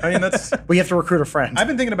 I mean, that's. we have to recruit a friend. I've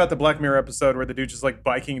been thinking about the Black Mirror episode where the dude's just like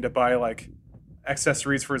biking to buy like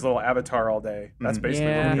accessories for his little avatar all day. That's basically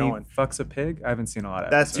Yeah. where He we're going. fucks a pig. I haven't seen a lot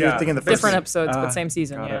of That's episodes. you're Yeah. thinking the first Different season. episodes, but same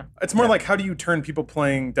season, got yeah. it. It's more like how do you turn people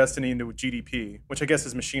playing Destiny into GDP, which I guess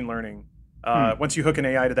is machine learning. Once you hook an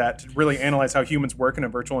AI to that to really analyze how humans work in a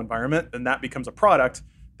virtual environment, then that becomes a product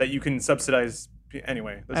that you can subsidize.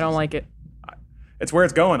 Anyway, I don't like it. It's where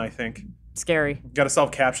it's going, I think. Scary. You got to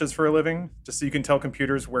solve captchas for a living, just so you can tell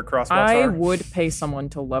computers where crosswalks I are. would pay someone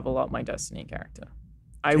to level up my Destiny character.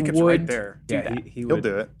 I Jacob's would right there. do Yeah, that. he He'll would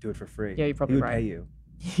do it. do it for free. Yeah, you're probably he would right. pay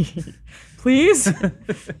you. Please?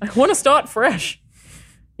 I want to start fresh.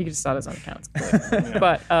 He could just start his own account. It's cool.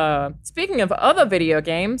 But speaking of other video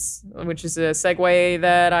games, which is a segue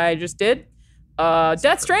that I just did,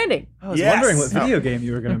 Death Stranding. I was Yes! wondering what video game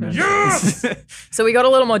you were going to mention. Yes! So we got a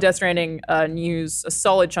little more Death Stranding news, a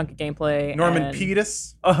solid chunk of gameplay. Norman and,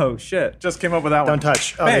 Pettis Oh shit! just came up with that one. Don't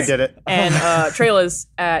touch. Oh, Hey. they did it. and trailers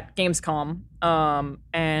at Gamescom.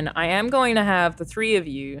 And I am going to have the three of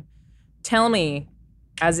you tell me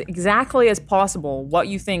as exactly as possible what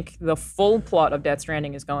you think the full plot of Death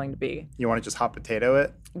Stranding is going to be. You want to just hot potato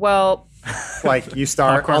it? Well, Like you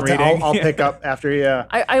start, Popcorn I'll reading. pick up after you.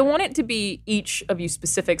 I want it to be each of you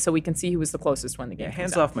specific so we can see who was the closest when the game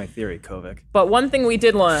Hands comes out. off my theory, Kovic. But one thing we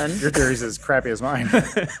did learn, Your theory's as crappy as mine.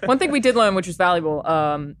 one thing we did learn, which was valuable,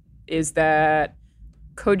 is that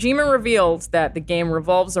Kojima revealed that the game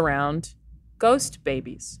revolves around ghost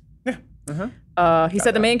babies. He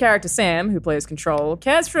said the main character, Sam, who plays Control,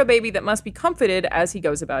 cares for a baby that must be comforted as he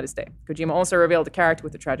goes about his day. Kojima also revealed a character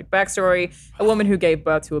with a tragic backstory, a woman who gave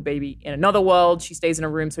birth to a baby in another world. She stays in a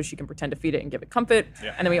room so she can pretend to feed it and give it comfort.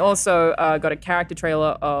 And then we also got a character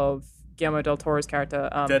trailer of Guillermo del Toro's character,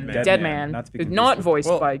 Dead Man. Dead Man, not to be who's confused not with- voiced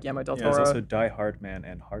Well, by Guillermo del There's Toro. also Die Hard Man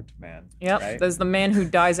and Heart Man. Yep, right? there's the man who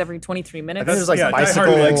dies every 23 minutes. I think there's like Yeah, Die Hard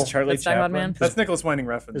bicycle, likes Charlie That's Die Hard Chaplin. Man. That's Nicholas Winding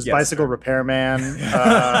Refn. there's Yes, bicycle sir. repairman,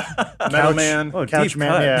 Metal couch, Man, Oh, couch deep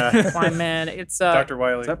man. cut. Yeah, Fine man. It's Dr.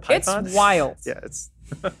 Wily, Is that it's Python? wild. yeah, it's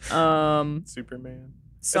Superman.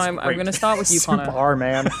 So It's I'm great. going to start with you, Connor. subpar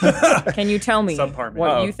man. Can you tell me Subpar man.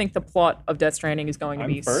 what Oh. you think the plot of Death Stranding is going to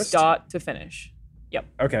I'm be, first? start to finish? Yep.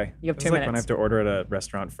 Okay. You have This 2 is like when I minutes. have to order at a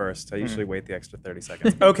restaurant first. I usually wait the extra 30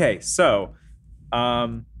 seconds. Okay, so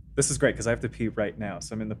this is great because I have to pee right now,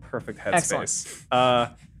 so I'm in the perfect headspace.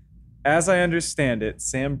 Excellent. as I understand it,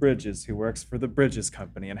 Sam Bridges, who works for the Bridges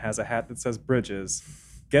Company and has a hat that says Bridges,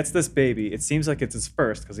 gets this baby. It seems like it's his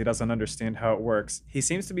first because he doesn't understand how it works. He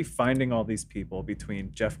seems to be finding all these people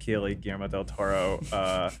between Jeff Keighley, Guillermo del Toro,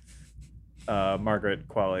 Margaret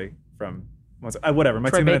Qualley from whatever. My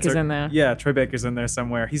Troy 2 minutes Baker's are, in there. Yeah, Troy Baker's in there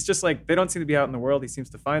somewhere. He's just like, they don't seem to be out in the world. He seems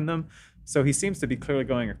to find them. So he seems to be clearly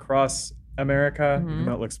going across America, even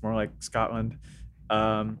though it looks more like Scotland.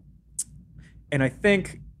 And I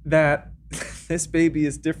think that this baby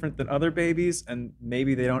is different than other babies, and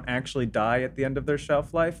maybe they don't actually die at the end of their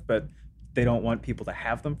shelf life, but they don't want people to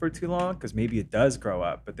have them for too long because maybe it does grow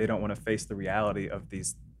up, but they don't want to face the reality of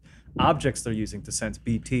these objects they're using to sense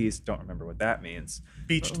BTs. Don't remember what that means.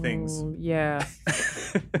 Beached things. Oh, yeah.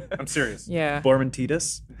 I'm serious. Yeah.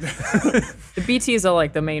 Bormantitis. The BTs are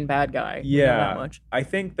like the main bad guy. We know that much. I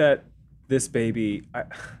think that this baby,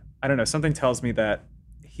 I don't know, something tells me that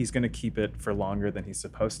he's going to keep it for longer than he's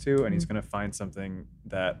supposed to, and he's going to find something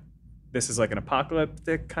that this is like an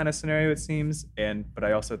apocalyptic kind of scenario, it seems. But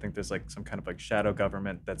I also think there's like some kind of like shadow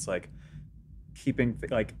government that's like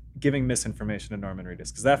giving misinformation to Norman Reedus,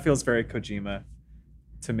 because that feels very Kojima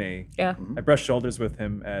to me. Yeah. I brushed shoulders with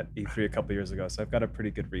him at E3 a couple years ago, so I've got a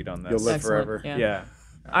pretty good read on this. You'll live Excellent. forever. Yeah.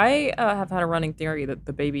 I have had a running theory that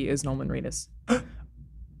the baby is Norman Reedus.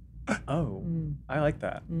 Oh, I like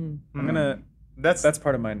that. I'm Mm. gonna. That's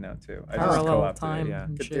part of mine now too. I just Parallel co-opted time. it. Yeah.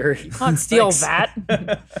 and Good shit. theory. You can't steal Thanks.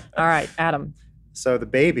 that. All right, Adam. So the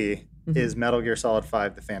baby is Metal Gear Solid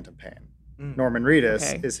 5: The Phantom Pain. Norman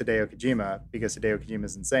Reedus is Hideo Kojima because Hideo Kojima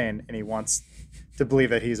is insane and he wants to believe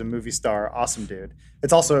that he's a movie star, awesome dude.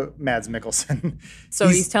 It's also Mads Mikkelsen. So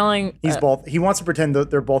he's telling... He's both. He wants to pretend that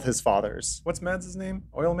they're both his fathers. What's Mads' name?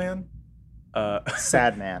 Oil Man?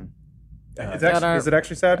 Sad man. Is it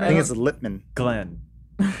actually Sad I Man? think it's Lippman. Glenn.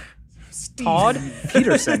 Todd?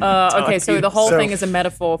 Peterson. Okay, so the whole So- thing is a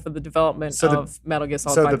metaphor for the development of Metal Gear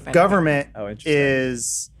Solid So 5 the Phantom. government Oh, interesting.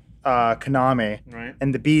 is Konami, Right.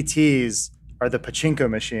 and the BTs are the pachinko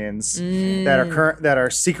machines that are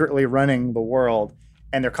secretly running the world,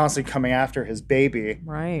 and they're constantly coming after his baby.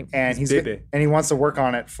 Right. And His he's baby. and he wants to work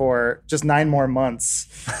on it for just 9 more months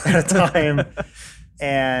at a time.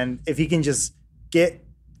 And if he can just get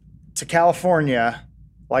to California,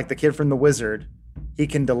 like the kid from The Wizard, he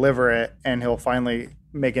can deliver it, and he'll finally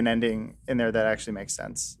make an ending in there that actually makes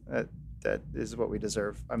sense. That is what we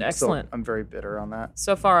deserve. Excellent. I'm very bitter on that.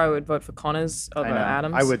 So far, I would vote for Connors over I know.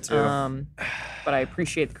 Adams. I would too. But I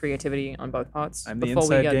appreciate the creativity on both parts. I'm the Before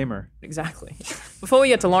we inside get- gamer. Exactly. Before we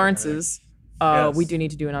get to Lawrence's, Yes. we do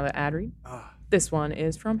need to do another ad read. This one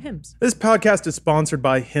is from Hims. This podcast is sponsored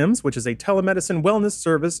by Hims, which is a telemedicine wellness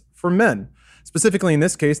service for men. Specifically, in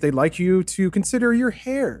this case, they'd like you to consider your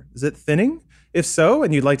hair. Is it thinning? If so,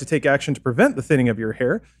 and you'd like to take action to prevent the thinning of your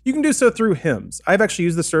hair, you can do so through Hims. I've actually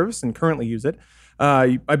used the service and currently use it.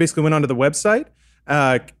 I basically went onto the website.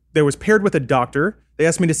 There was paired with a doctor. They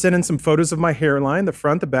asked me to send in some photos of my hairline, the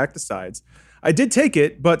front, the back, the sides. I did take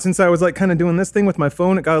it, but since I was like kind of doing this thing with my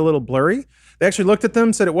phone, it got a little blurry. They actually looked at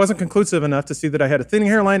them, said it wasn't conclusive enough to see that I had a thinning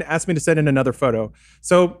hairline, asked me to send in another photo.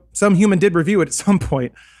 So some human did review it at some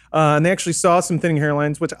point. And they actually saw some thinning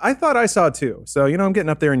hairlines, which I thought I saw too. So, I'm getting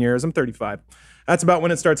up there in years. I'm 35. That's about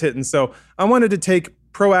when it starts hitting. So I wanted to take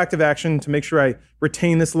proactive action to make sure I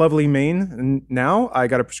retain this lovely mane. And now I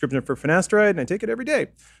got a prescription for finasteride and I take it every day.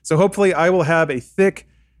 So hopefully I will have a thick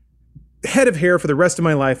head of hair for the rest of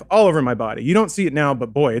my life all over my body. You don't see it now,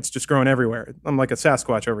 but boy, it's just growing everywhere. I'm like a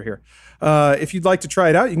Sasquatch over here. If you'd like to try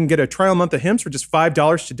it out, you can get a trial month of Hims for just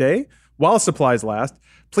 $5 today while supplies last.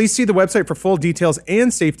 Please see the website for full details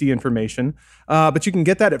and safety information. But you can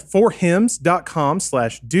get that at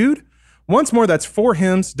forhims.com/dude. Once more, that's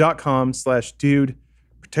forhims.com/dude.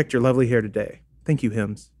 Protect your lovely hair today. Thank you,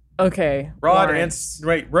 Hims. Okay. Lawrence.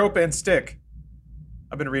 Rope and stick.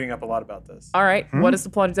 I've been reading up a lot about this. All right. What is the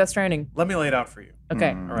plot of Death Stranding? Let me lay it out for you.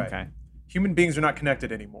 Okay. All right. Okay. Human beings are not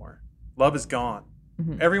connected anymore. Love is gone.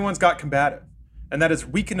 Everyone's got combative. And that has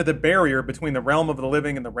weakened the barrier between the realm of the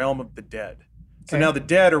living and the realm of the dead. So now the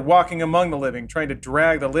dead are walking among the living, trying to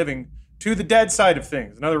drag the living to the dead side of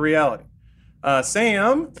things, another reality.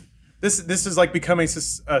 Sam, this is like becoming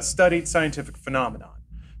a studied scientific phenomenon.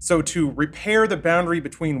 So to repair the boundary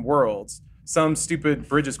between worlds, some stupid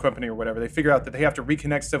Bridges company or whatever, they figure out that they have to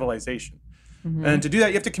reconnect civilization. And to do that,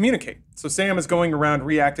 you have to communicate. So Sam is going around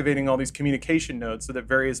reactivating all these communication nodes so that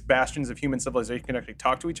various bastions of human civilization can actually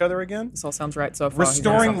talk to each other again. This all sounds right so far.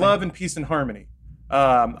 Restoring love and peace and harmony.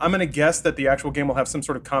 I'm going to guess that the actual game will have some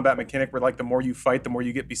sort of combat mechanic where, like, the more you fight, the more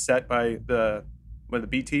you get beset by the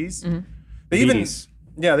BTs. They even BTs.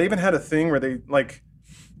 they even had a thing where they, like,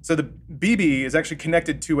 So the BB is actually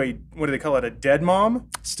connected to a, what do they call it, a dead mom?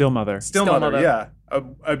 Still mother. Still Still mother, mother. yeah.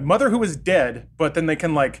 A mother who is dead, but then they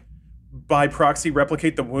can like by proxy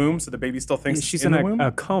replicate the womb, so the baby still thinks She's it's in in the womb.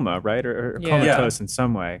 a coma, right? Or Yeah. comatose in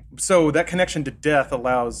some way. So that connection to death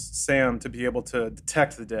allows Sam to be able to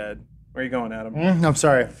detect the dead. Where are you going, Adam? I'm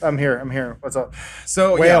sorry. I'm here. What's up?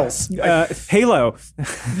 So Whales. Halo.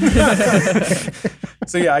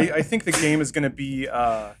 So yeah, I think the game is going to be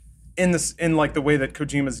in like the way that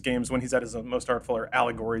Kojima's games, when he's at his most artful, are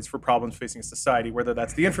allegories for problems facing society. Whether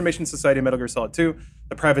that's the information society in Metal Gear Solid 2,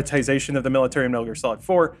 the privatization of the military in Metal Gear Solid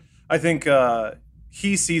 4. I think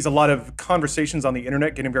he sees a lot of conversations on the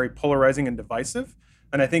internet getting very polarizing and divisive,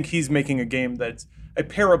 and I think he's making a game that's a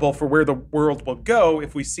parable for where the world will go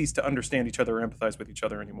if we cease to understand each other or empathize with each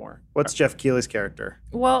other anymore. What's Jeff Keighley's character?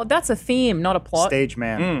 Well, that's a theme, not a plot. Stage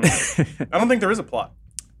man. I don't think there is a plot.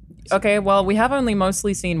 Okay, well, we have only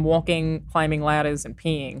mostly seen walking, climbing ladders, and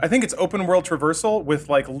peeing. I think it's open world traversal with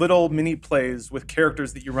like little mini plays with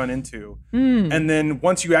characters that you run into. And then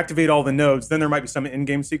once you activate all the nodes, then there might be some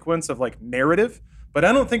in-game sequence of like narrative. But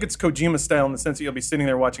I don't think it's Kojima style in the sense that you'll be sitting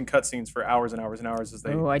there watching cutscenes for hours and hours and hours as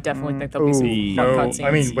they. Oh, I definitely think there'll be some Ooh, fun no. cutscenes.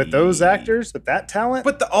 I mean, with those actors, with that talent,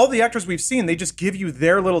 But all the actors we've seen, they just give you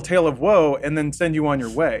their little tale of woe and then send you on your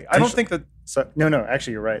way. I don't think that. so no,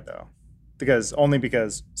 actually, you're right though, because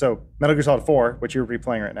so Metal Gear Solid 4, which you're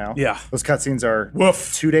replaying right now. Yeah. those cutscenes are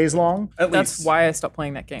Woof. 2 days long. At That's least. why I stopped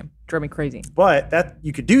playing that game. Drove me crazy. But that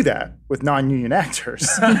you could do that with non-union actors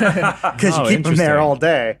because you keep them there interesting. all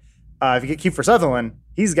day. If you get Kiefer Sutherland,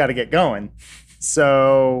 he's got to get going.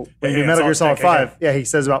 So when you Yeah, do Metal Gear it's Solid all 5, he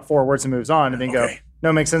says about 4 words and moves on, and then you go, Okay. no,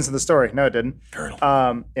 it makes sense in the story. No, it didn't. Colonel.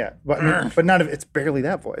 But I mean, but none of it's barely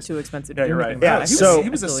that voice. Too expensive. Yeah, to you're do right. anything Yeah, about. so- he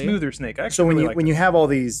was a Actually. smoother Snake. I actually So when really you liked when him. you have all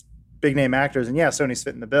these big name actors, and Sony's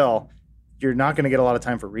fitting the bill, you're not going to get a lot of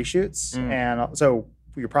time for reshoots, and so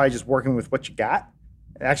you're probably just working with what you got.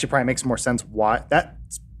 It actually probably makes more sense why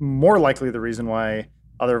that's more likely the reason why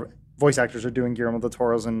other voice actors are doing Guillermo del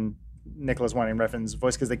Toro's and Nicholas Winding Refn's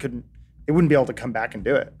voice, because they wouldn't be able to come back and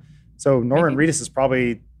do it. So Norman Reedus is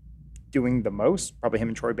probably doing the most, probably him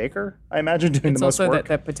and Troy Baker, I imagine, doing It's the most also that work.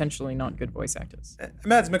 they're potentially not good voice actors.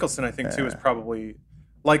 Mads Mikkelsen, I think, too, is probably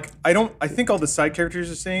like I think all the side characters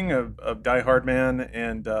you're seeing of Die Hard Man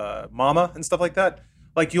and Mama and stuff like that.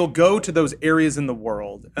 Like you'll go to those areas in the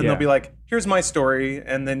world and they'll be like, "Here's my story,"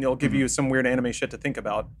 and then they'll give you some weird anime shit to think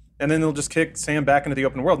about, and then they'll just kick Sam back into the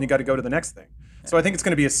open world, and you got to go to the next thing. So I think it's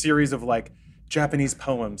going to be a series of like Japanese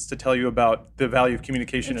poems to tell you about the value of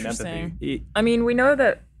communication and empathy. Interesting. I mean, we know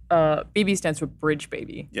that BB stands for Bridge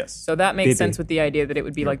Baby. Yes. So that makes BB. sense with the idea that it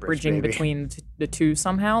would be like Bridge bridging Baby. between the two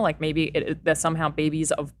somehow. Like maybe they're somehow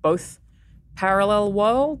babies of both parallel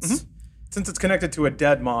worlds. Since it's connected to a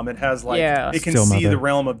dead mom, it has like Yeah. it can Still see mother. the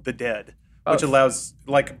realm of the dead, which allows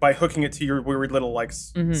like by hooking it to your weird little like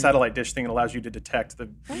satellite dish thing, it allows you to detect the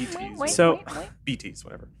BTs, So- BTs,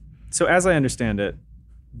 whatever. So as I understand it,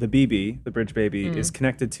 the BB, the Bridge Baby, is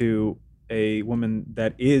connected to a woman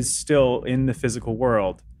that is still in the physical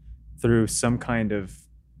world through some kind of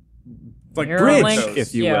Like Neuralink. bridge, those.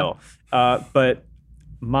 if you Yeah. will. But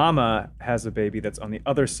Mama has a baby that's on the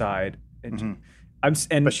other side, and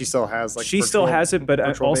But she still has like she still virtual- has it, but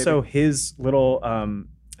virtual also baby. his little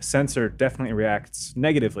sensor definitely reacts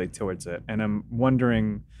negatively towards it, and I'm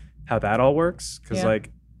wondering how that all works because Yeah.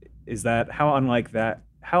 like, is that how unlike that?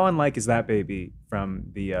 How unlike is that baby from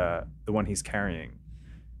the one he's carrying?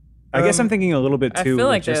 I guess I'm thinking a little bit I too feel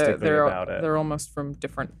like logistically they're about it. they're almost from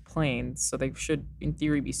different planes, so they should, in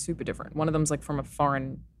theory, be super different. One of them's like from a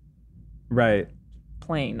foreign Right.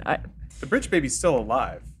 plane. The bridge baby's still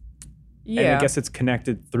alive. Yeah. And I guess it's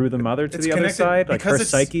connected through the mother to It's the other connected side. Like because her it's-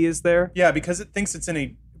 psyche is there. Yeah, because it thinks it's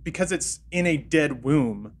in a dead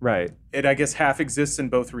womb. Right. It I guess half exists in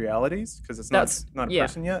both realities because it's That's not a yeah,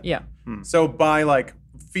 person yet. Yeah. So by like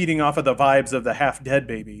feeding off of the vibes of the half dead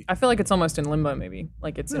baby, I feel like it's almost in limbo, maybe.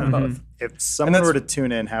 Like it's in both. If someone that's- were to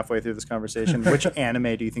tune in halfway through this conversation, which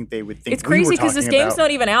anime do you think they would think It's crazy because this game's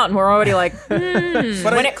not even out, and we're already like,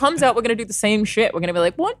 when it comes out, we're gonna do the same shit. We're gonna be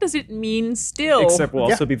like, what does it mean still? Except we'll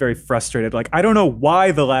also be very frustrated. Like, I don't know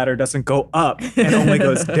why the ladder doesn't go up and only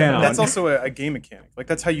goes down. that's also a game mechanic. Like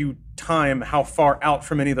that's how you time how far out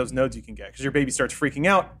from any of those nodes you can get because your baby starts freaking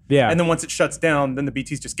out. Yeah. And then once it shuts down, then the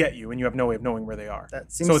BTs just get you, and you have no way of knowing where they are.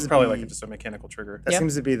 That seems So it's to probably be- like just a mechanical trigger. That Yep.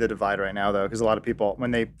 seems to be the divide right now, though, because a lot of people,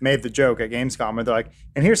 when they made the joke at Gamescom, where they're like,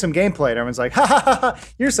 "And here's some gameplay," and everyone's like, "Ha ha ha! ha,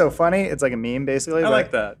 You're so funny." It's like a meme, basically. I but-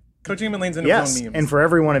 like that. Kojima leans into Yes, his own memes. and for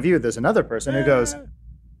every one of you, there's another person who goes,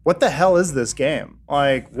 "What the hell is this game?"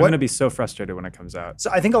 Like, I'm what? gonna be so frustrated when it comes out. So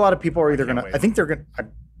I think a lot of people are either can't gonna. wait. I think they're gonna.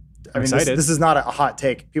 I mean, excited. this is not a hot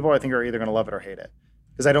take. People, I think, are either gonna love it or hate it.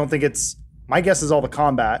 because I don't think it's. My guess is all the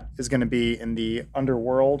combat is going to be in the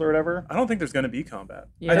underworld or whatever. I don't think there's going to be combat.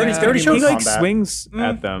 Yeah. I think it's They already going showed to be He combat. swings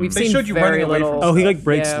at them. We've They seen showed you very running away from little. stuff. Oh, he like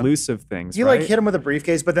breaks Yeah. loose of things. You right? like hit him with a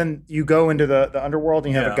briefcase, but then you go into the underworld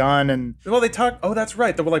and you have Yeah. a gun and Well, they talk. Oh, that's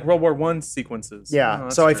right. There were like World War I sequences. yeah. Oh,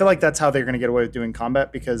 that's So I true. feel like that's how they're going to get away with doing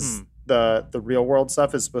combat because the real world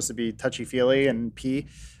stuff is supposed to be touchy feely and pee.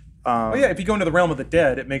 Oh yeah, if you go into the realm of the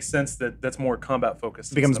dead, it makes sense that that's more combat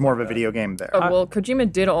focused. It becomes more of a video game there. Well,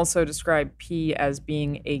 Kojima did also describe P as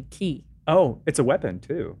being a key. Oh, it's a weapon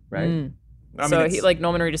too, right? I mean, So it's- he like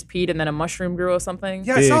Norman Reedus peed and then a mushroom grew or something.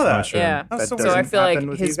 Yeah, I saw Big that. mushroom. Yeah. That's so That So I weird. feel happen like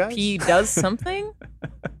with you his guys? pee does something.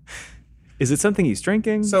 Is it something he's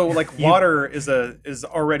drinking? So like water is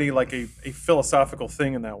already like a philosophical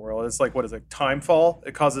thing in that world. It's like what is it? Timefall.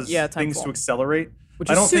 It causes things timefall. to accelerate. Which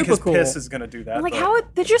I is don't think super his cool. piss is going to do that. Like but- how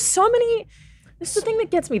there's just so many. This is the thing that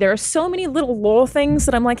gets me. There are so many little lore things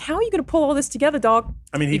that I'm like, how are you going to pull all this together, dog?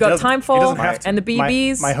 I mean, he you got doesn't- he Timefall doesn't have to. and the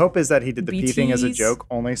BBs. My hope is that he did the pee thing as a BTs. joke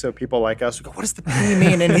only so people like us would go, what does the pee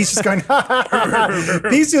mean? And he's just going, ha, ha, ha, ha.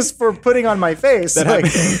 Pee's just for putting on my face. That Like,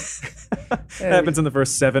 That happens in the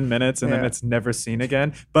first 7 minutes and then Yeah. it's never seen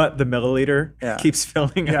again. But the milliliter Yeah. keeps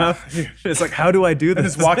filling Yeah. up. It's like, how do I do And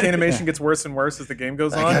this? his walk animation gets worse and worse as the game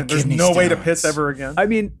goes on. got And there's kidney no way to stones. piss ever again. I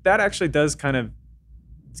mean, that actually does kind of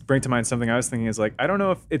bring to mind something I was thinking is like, I don't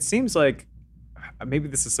know if it seems like maybe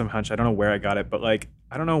this is some hunch. I don't know where I got it, but like,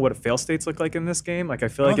 I don't know what fail states look like in this game. Like, I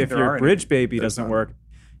feel I like don't if think there your are bridge baby There's doesn't none. work,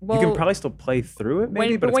 you Well, can probably still play through it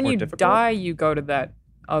maybe, but it's when more you difficult. die, you go to that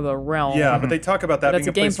other realm. Yeah, but they talk about that But being that's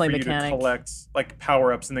a a place for gameplay you mechanic. to collect like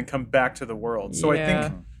power ups and then come back to the world. So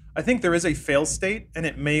Yeah. I think there is a fail state, and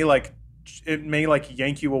it may like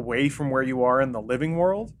yank you away from where you are in the living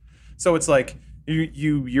world. So it's like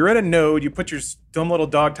you're at a node, you put your dumb little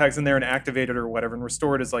dog tags in there and activate it or whatever, and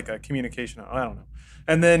restore it as like a communication. I don't know.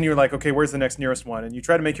 And then you're like, okay, where's the next nearest one? And you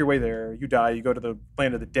try to make your way there. You die. You go to the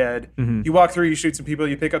land of the dead. You walk through. You shoot some people.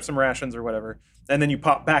 You pick up some rations or whatever, and then you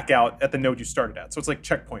pop back out at the node you started at. So it's like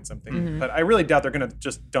checkpoints. I'm thinking, but I really doubt they're gonna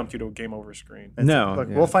just dump you to a game over screen. No. look,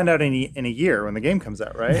 yeah. we'll find out in a year when the game comes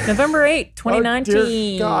out, right? November 8, Oh, dear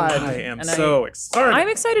 2019. God. I am And so excited. I'm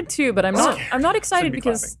excited too, but I'm not. I'm not excited Shouldn't be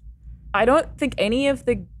because clapping. I don't think any of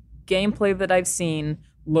the gameplay that I've seen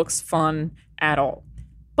looks fun at all.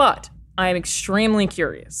 But I'm extremely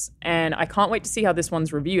curious, and I can't wait to see how this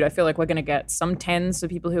one's reviewed. I feel like we're gonna get some tens of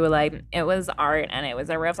people who are like, it was art and it was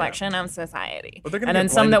a reflection of society, But they're gonna and then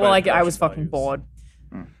get some that blinded were by like, I production was fucking values. bored.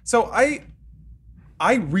 So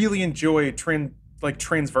I really enjoy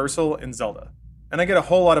transversal in Zelda, and I get a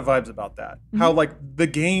whole lot of vibes about that. How like the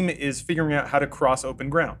game is figuring out how to cross open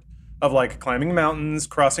ground, of like climbing mountains,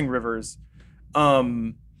 crossing rivers.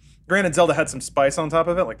 Granted, Zelda had some spice on top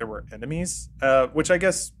of it, like there were enemies, which I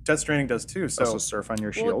guess Death Stranding does too. So Also surf on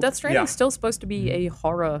your Well, shield. Death Stranding's Yeah. still supposed to be a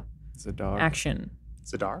horror It's a dog. action.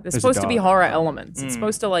 Zadar. There's There's a supposed to be dog. horror elements. It's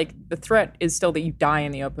supposed to like the threat is still that you die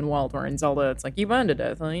in the open world, where in Zelda it's like you burn to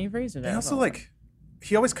death and you freeze to death. and also like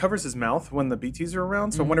he always covers his mouth when the BTs are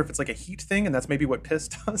around. So I wonder if it's like a heat thing, and that's maybe what piss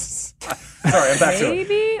does. Sorry, I'm back to it.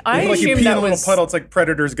 maybe I Like you assumed pee in that a little was. puddle, it's like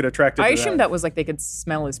predators get attracted. I to assumed that was like they could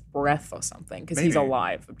smell his breath or something because he's Maybe.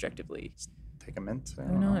 alive objectively. Take a mint.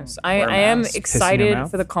 Who knows? Wear a I am mask. excited mouth?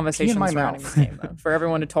 for the conversation my surrounding mouth. this game, though, for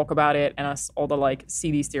everyone to talk about it and us all to like see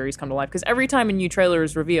these theories come to life. Because every time a new trailer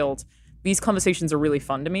is revealed, these conversations are really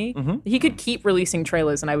fun to me. He could keep releasing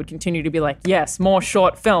trailers, and I would continue to be like, "Yes, more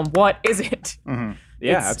short film. What is it?"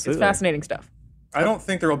 Yeah, It's absolutely. fascinating stuff. I don't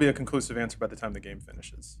think there will be a conclusive answer by the time the game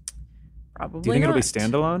finishes. Probably. Do you think it'll be not.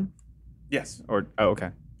 standalone? Yes. Or okay.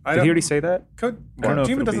 I Did don't- he already say that? Could, I don't know if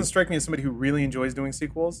Kojima it'll doesn't be- strike me as somebody who really enjoys doing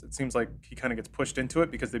sequels. It seems like he kind of gets pushed into it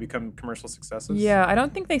because they become commercial successes. Yeah, I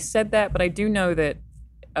don't think they said that, but I do know that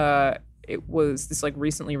it was this like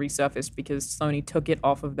recently resurfaced because Sony took it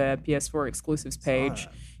off of their PS4 exclusives page.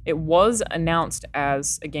 that. It was announced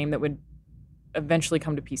as a game that would eventually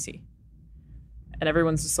come to PC, and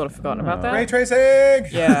everyone's just sort of forgotten about that. Ray tracing.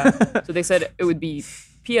 Yeah, so they said it would be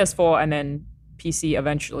PS4 and then PC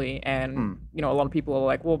eventually, and you know a lot of people are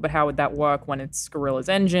like, well, but how would that work when it's Guerrilla's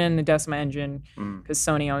engine, the Decima engine, because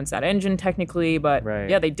Sony owns that engine technically. But Right.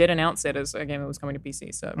 yeah, they did announce it as a game that was coming to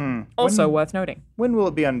PC, so also worth noting. When will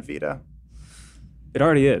it be on Vita? It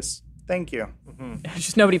already is. Thank you.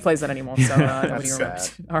 Just nobody plays that anymore, so nobody That's remembers.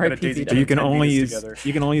 sad. R.I.P. Got a Daisy Vita. Duck. You can 10 only Vitas use together.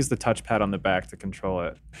 you can only use the touchpad on the back to control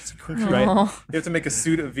it. Right? Aw. You have to make a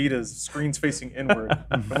suit of Vitas, screens facing inward.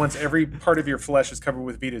 And once every part of your flesh is covered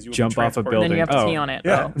with Vitas, you will Jump be off a transported. And then you have to Oh. pee on it.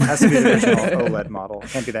 Yeah. It has to be the original OLED model.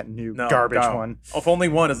 Can't be that new No, garbage no. one. If only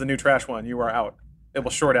one is the new trash one, you are out. It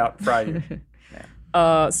will short out, fry you.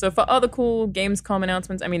 So for other cool Gamescom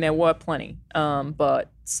announcements, I mean, there were plenty. But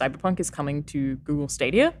Cyberpunk is coming to Google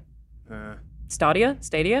Stadia.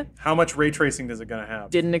 Stadia. How much ray tracing is it going to have?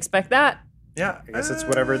 Didn't expect that. Yeah, I guess it's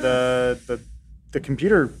whatever the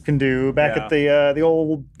computer can do back Yeah. at the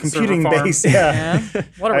old computing farm. base. Yeah. Yeah.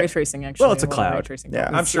 What a ray tracing, actually. Well, it's a What cloud. ray tracing Yeah.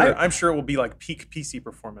 company. I'm sure it will be like peak PC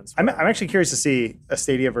performance. I'm actually curious to see a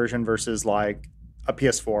Stadia version versus like a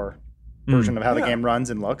PS4 version of how the Yeah. game runs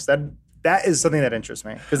and looks. That is something that interests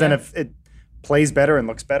me because then if it plays better and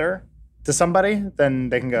looks better to somebody, then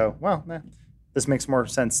they can go, well, this makes more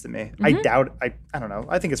sense to me. I doubt. I don't know.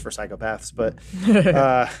 I think it's for psychopaths, but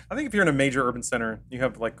I think if you're in a major urban center, you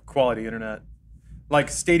have like quality internet. Like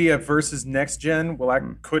Stadia versus next gen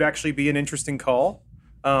could actually be an interesting call,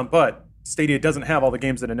 but Stadia doesn't have all the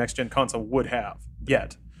games that a next gen console would have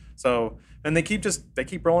yet. So, and they keep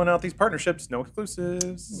rolling out these partnerships, no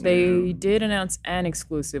exclusives. They did announce an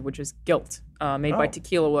exclusive, which is Guilt, made by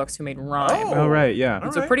Tequila Works, who made Rhyme. Oh, right, yeah.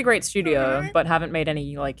 It's a pretty great studio, but haven't made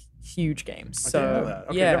any like huge games. So didn't know that.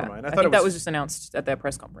 Okay, yeah, never mind. I I thought think it that was- was just announced at their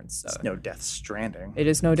press conference. So no Death Stranding. it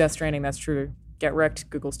is no Death Stranding. That's true. Get wrecked,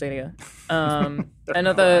 Google Stadia.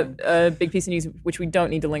 Another big piece of news, which we don't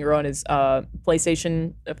need to linger on, is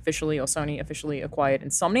PlayStation officially or Sony officially acquired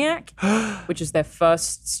Insomniac, which is their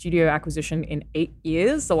first studio acquisition in 8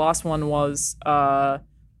 years. The last one was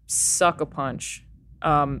Sucker Punch.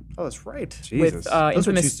 Oh, that's right. Jesus. With Those are two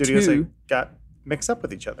Infamous studios 2. that got mixed up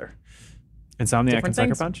with each other. Insomniac and different Sucker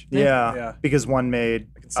things? Punch? Yeah. Because one made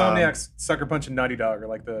Insomniac's Sucker Punch and Naughty Dog are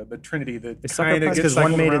like the trinity that Is Sucker kind of Punch- gets because one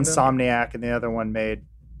cycled made around them. Insomniac and the other one made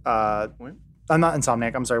What? I'm not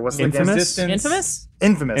Insomniac. I'm sorry. What's the Infamous? game? Resistance. Infamous?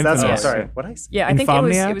 Infamous. That's what. Infamous. Sorry. What I say? Yeah, I think it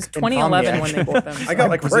was Infomniac? 2011 when they bought them. I got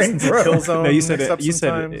like My brain Resistance and broke. Killzone. No, you said mixed it- up you said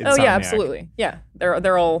sometimes. it- Oh yeah, Insomniac. absolutely. Yeah,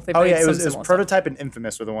 they're all. They've Oh made yeah, it some was similar stuff. Prototype and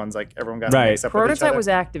Infamous were the ones like everyone got Right. mixed up with each Prototype other. was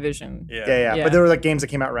Activision. Yeah. Yeah. But there were like games that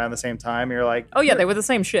came out around the same time. You're like, Oh yeah, they were the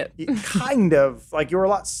same shit. kind of like you were a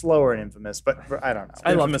lot slower in Infamous, but I don't know.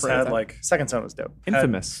 I loved Infamous had Prototype. like Second Son was dope.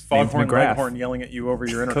 Infamous. had named Foghorn McGrath. Leghorn yelling at you over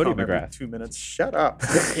your Cody intercom every McGrath. 2 minutes. Shut up.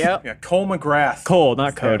 Yep. Yeah, Cole McGrath, Cole,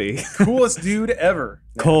 not Cody. coolest dude ever.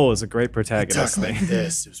 Cole is a great protagonist.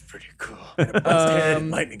 this. It was pretty cool.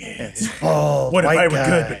 Lightning hands. Bald, What if white I were guy.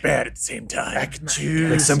 good but bad at the same time? I could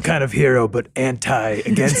choose. Some kind of hero, but anti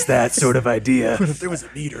against that sort of idea. What if there was a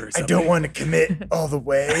meter or I something? don't want to commit all the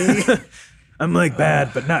way. I'm like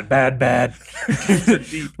bad, but not bad.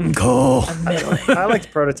 I'm Cole. I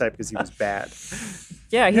liked Prototype because he was bad.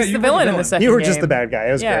 Yeah, he's you the were the villain in the villain. second You were game. just the bad guy.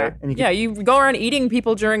 It was Yeah, great. And you yeah. You go around eating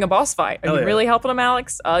people during a boss fight. Are Hell you yeah. really helping him,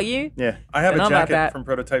 Alex? Are you? yeah. I have Don't a know about jacket that. from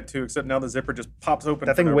Prototype 2, except now the zipper just pops open.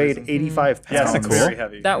 That for thing no weighed reason. 85 Yeah, pounds. it's cool. very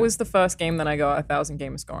heavy. That was the first game that I got 1,000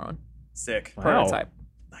 gamer score on. sick. Wow. Prototype.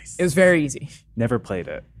 Nice. It was very easy. Never played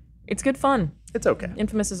it. It's good fun. It's okay.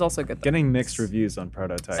 Infamous is also good. Though. Getting mixed reviews on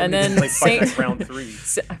Prototype. And then Like Fight Saint- Night round 3. I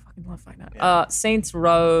fucking love Fight Night. Saints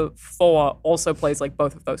Row 4 also plays like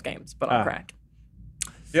both of those games, but on Ah. crack.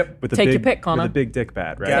 Yep. with the Take big, your pick, Connor. With the big dick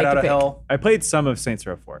bad, right? Gat Take out the of pick. hell. I played some of Saints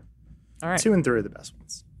Row 4. All right. 2 and 3 are the best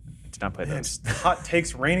ones. I did not play those. Hot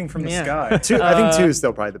takes raining from the Yeah. sky. I think 2 is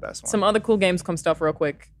still probably the best one. Some other cool Gamescom stuff, real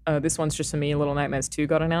quick. This one's just for me. Little Nightmares 2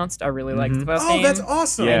 got announced. I really liked the first Oh, game. that's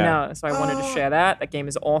awesome. Yeah. I know, so I wanted to share that. That game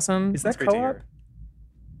is awesome. Is That's that great to co-op? hear.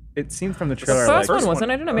 It seemed from the the trailer first like one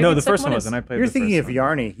wasn't? I don't know. Maybe no, the second first one is. wasn't. I played You're the thinking first of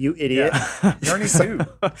one. Yarny, you idiot. Yarny 2.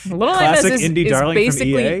 Little Nightmares Classic is, indie is darling from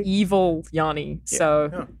basically EA? evil Yanni. So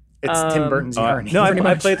Yeah. It's Tim Burton's Yarny. No, Pretty I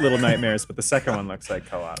much. played Little Nightmares, but the second one looks like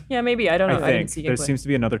co-op. yeah, maybe I don't know. I, I didn't think see there gameplay. seems to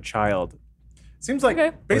be another child. Seems like,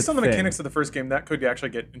 Okay. based on the Thing. mechanics of the first game, that could actually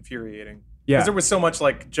get infuriating. Yeah. Because there was so much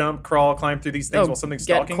like jump, crawl, climb through these things while something's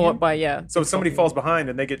get stalking caught you. by So if somebody falls behind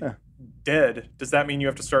and they get dead, does that mean you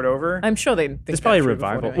have to start over? I'm sure they. Think There's probably that through before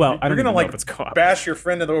revival. doing Well, it. I You're don't gonna even know like if it's co-op. bash your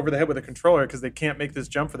friend over the head with a controller because they can't make this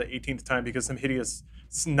jump for the 18th time because some hideous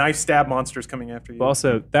knife stab monster's coming after you. But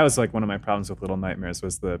also, that was like one of my problems with Little Nightmares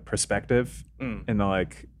was the perspective and the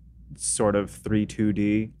like sort of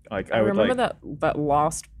 2D. Like I would remember like that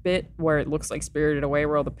last bit where it looks like Spirited Away,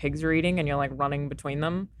 where all the pigs are eating and you're like running between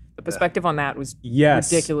them. The perspective on that was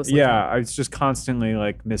yes, ridiculously. yeah. I was just constantly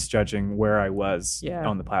like misjudging where I was Yeah.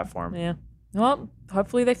 on the platform. Yeah. Well,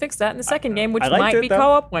 hopefully they fix that in the second game, which I liked might it, be though.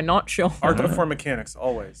 co-op. We're not sure. Art before mechanics,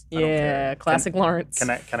 always. I don't Yeah, care. classic Lawrence. Can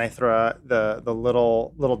I throw out the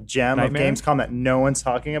little gem Nightmare? of Gamescom that no one's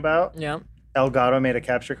talking about? Yeah. Elgato made a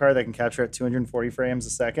capture card that can capture at 240 frames a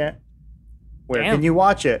second Where Damn. can you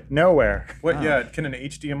watch it? Nowhere. What? Yeah, can an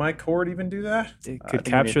HDMI cord even do that? It I could think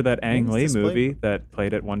you capture need that Ang things Lee displayed. movie that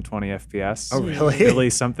played at 120 FPS. Oh, really? Billy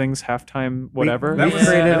something's halftime whatever. We That was-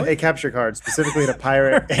 created a capture card specifically to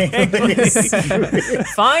pirate Ang Lee's movie.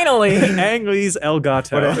 Finally. Ang Lee's El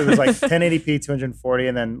Gato. But it was like 1080p, 240,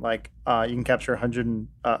 and then like you can capture 100.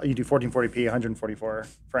 You do 1440p, 144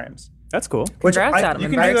 frames. That's cool. Which Congrats, I- Adam. you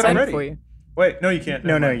I'm can very do that excited already. for you. Wait, no, you can't. No,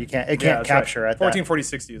 Never no, mind. you can't. It Yeah, can't that's right. capture at that.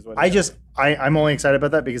 144060 is what it is. I'm only excited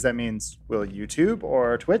about that because that means will YouTube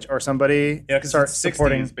or Twitch or somebody Yeah, because start 60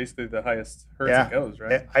 supporting. is basically the highest hertz Yeah, it goes,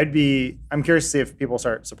 right? I'm curious to see if people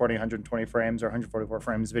start supporting 120 frames or 144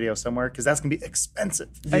 frames video somewhere because that's gonna be expensive.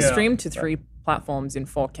 I Yeah. streamed to 3 platforms in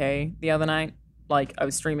 4K the other night. Like I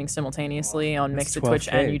was streaming simultaneously on Mixer, Twitch,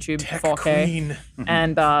 and 12K. YouTube Tech 4K. queen.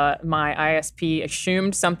 And my ISP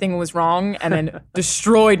assumed something was wrong and then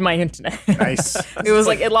destroyed my internet. Nice. It was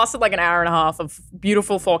like it lasted like an hour and a half of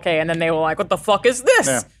beautiful 4K, and then they were like, "What the fuck is this?"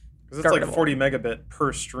 Yeah. Because it's like Terrible. 40 megabit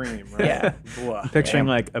per stream, right? Yeah. Blah. Picturing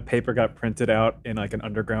like a paper got printed out in like an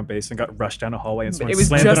underground base and got rushed down a hallway and someone it was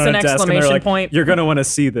slammed just it on an a desk and they're exclamation like, point. You're gonna want to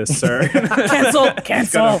see this, sir. Cancel,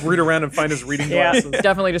 cancel. Gotta root around and find his reading Yeah, glasses.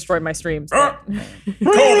 definitely destroyed my streams. Ah! but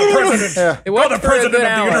Call the president! Yeah. It worked Call the for a president good of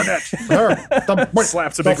hour. the internet!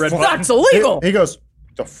 Slaps a big red button. That's illegal. He goes,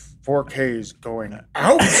 the 4K is going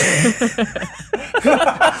out.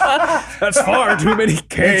 That's far too many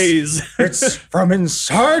Ks. It's from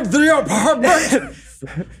inside the apartment.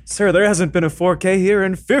 Sir, there hasn't been a 4K here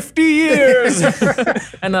in 50 years.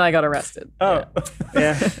 And then I got arrested. Oh.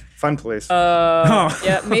 Yeah, fun police.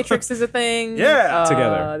 Yeah, Matrix is a thing. Yeah.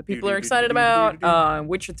 Together. The people are excited about.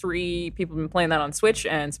 Witcher 3, people have been playing that on Switch,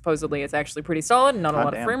 and supposedly it's actually pretty solid, not a lot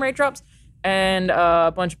of damn. frame rate drops. And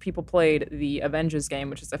a bunch of people played the Avengers game,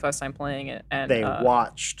 which is their first time playing it. And They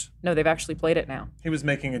watched. no, they've actually played it now. He was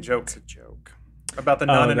making a joke Joke. about the Oh,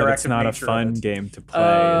 non-interactive that it's not a nature fun of it. game to play and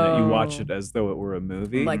that you Oh. watch it as though it were a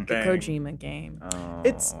movie. Like the Bang. Kojima game.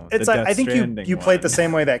 It's Oh, it's the like I Death think Stranding you played the one.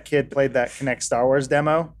 same way that kid played that Kinect Star Wars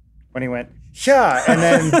demo when he went yeah, and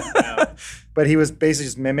then but he was basically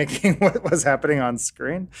just mimicking what was happening on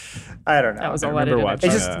screen. I don't know. That was I all remember edited.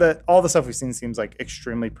 watching it's that. just that all the stuff we've seen seems like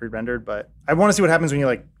extremely pre-rendered, but I want to see what happens when you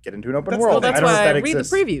like get into an open That's- world. Well, that's I don't know why if I that read the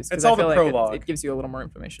exists. previews. 'cause It's I all the feel like prologue. it gives you a little more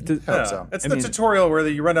information. I hope Yeah. so. It's I the mean- tutorial where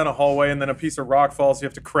you run down a hallway and then a piece of rock falls. You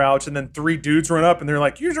have to crouch, and then 3 dudes run up and they're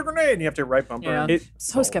like, "Use your grenade!" And you have to right bumper. Yeah. and- It-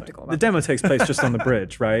 So skeptical The about demo takes place just on the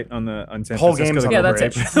bridge, right? On San Whole Francisco. game's on Yeah, the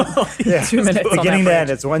that's bridge. it. Yeah. 2 minutes on that Beginning to end, bridge.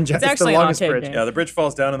 it's one. It's the actually an longest arcade bridge. game. Yeah, the bridge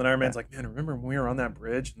falls down, and then Iron Man's like, "Man, remember when we were on that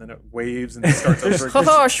bridge?" And then it waves and it starts over.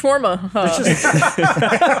 Haha, shawarma.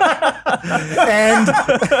 And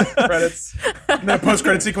Credits. And then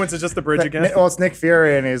post-credit sequence is just the bridge again. well, it's Nick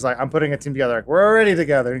Fury, and he's like, "I'm putting a team together. Like, we're already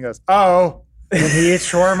together." And he goes, "Oh," and he eats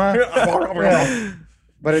shawarma. Yeah.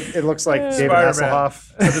 But it looks like David Spider-Man. Hasselhoff.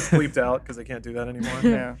 So it's bleeped out because they can't do that anymore.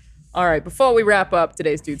 Yeah. All right, before we wrap up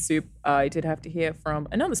today's Dude Soup, I did have to hear from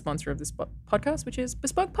another sponsor of this podcast, which is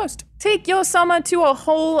Bespoke Post. Take your summer to a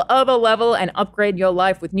whole other level and upgrade your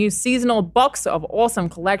life with new seasonal box of awesome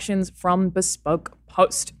collections from Bespoke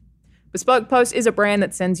Post. Bespoke Post is a brand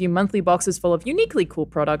that sends you monthly boxes full of uniquely cool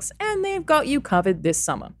products, and they've got you covered this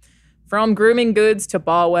summer. From grooming goods to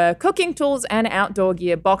barware, cooking tools, and outdoor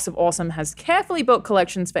gear, Box of Awesome has carefully built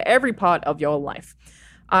collections for every part of your life.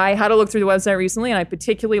 I had a look through the website recently, and I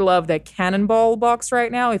particularly love their Cannonball box right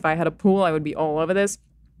now. If I had a pool, I would be all over this.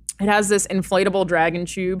 It has this inflatable dragon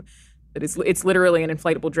tube that is, it's literally an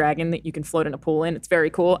inflatable dragon that you can float in a pool in. It's very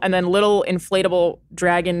cool. And then little inflatable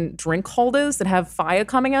dragon drink holders that have fire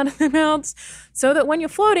coming out of their mouths, so that when you're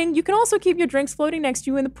floating, you can also keep your drinks floating next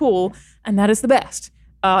to you in the pool, and that is the best.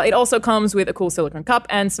 It also comes with a cool silicone cup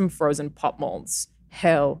and some frozen pop molds.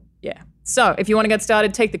 Hell yeah. So if you want to get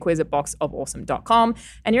started, take the quiz at boxofawesome.com,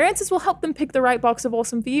 and your answers will help them pick the right box of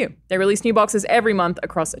awesome for you. They release new boxes every month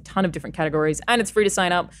across a ton of different categories, and it's free to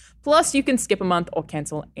sign up. Plus, you can skip a month or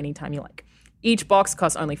cancel anytime you like. Each box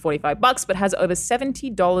costs only $45, but has over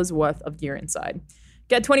 $70 worth of gear inside.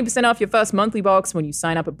 Get 20% off your first monthly box when you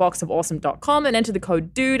sign up at boxofawesome.com and enter the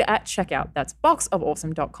code DUDE at checkout. That's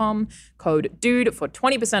boxofawesome.com, code DUDE for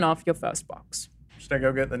 20% off your first box. Should I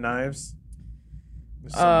go get the knives?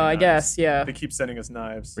 There's so many I knives. guess, yeah. They keep sending us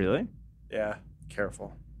knives. Really? Yeah.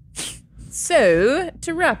 Careful. So,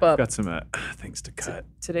 to wrap up Got some things to cut.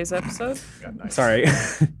 today's episode, Got knives. Sorry.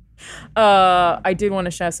 I did want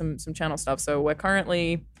to share some channel stuff. So we're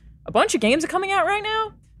currently, a bunch of games are coming out right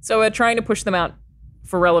now. So we're trying to push them out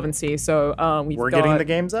for relevancy. So We're getting the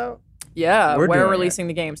games out. Yeah, We're we're doing releasing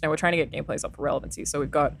the games. Now we're trying to get gameplays up for relevancy. So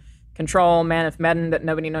we've got Control, Man of Medan that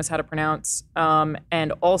nobody knows how to pronounce,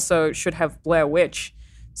 and also should have Blair Witch.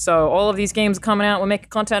 So all of these games are coming out. We're making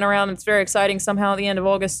content around them. It's very exciting. Somehow at the end of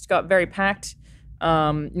August got very packed.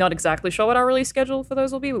 Not exactly sure what our release schedule for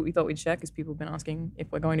those will be, but we thought we'd check because people have been asking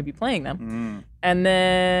if we're going to be playing them. And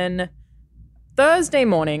then Thursday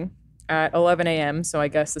morning at 11 a.m., so I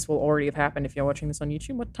guess this will already have happened if you're watching this on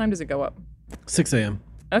YouTube. What time does it go up? 6 a.m.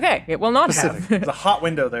 Okay, it will not have. There's a hot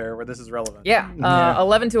window there where this is relevant. Yeah,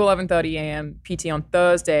 11 to 11:30 a.m. PT on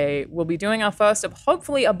Thursday. We'll be doing our first of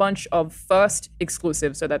hopefully a bunch of first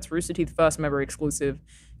exclusive, so that's Rooster Teeth first member exclusive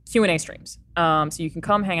Q&A streams. So you can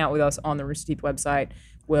come hang out with us on the Rooster Teeth website.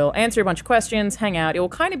 We'll answer a bunch of questions, hang out. It will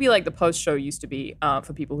kind of be like the post show used to be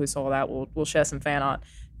for people who saw that. We'll share some fan art.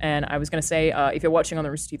 And I was going to say, if you're watching on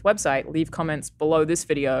the Rooster Teeth website, leave comments below this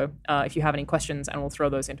video if you have any questions, and we'll throw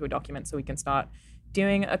those into a document so we can start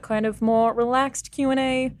doing a kind of more relaxed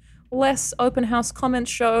Q&A, less open house comment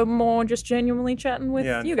show, more just genuinely chatting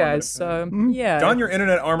with you guys. So yeah, Don your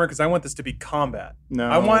internet armor because I want this to be combat. No.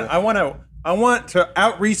 I want to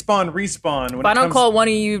out respawn. if I don't call one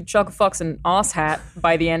of you Chuck Fox an ass hat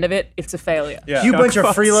by the end of it, it's a failure. Yeah. You bunch of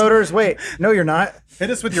freeloaders. Wait, no, you're not. Hit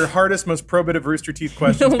us with your hardest, most probative Rooster Teeth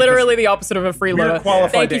questions. Literally the opposite of a freeloader. We're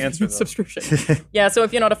qualified Thank to you for answer the those. subscription. Yeah, so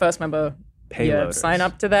if you're not a first member, Payloaders. sign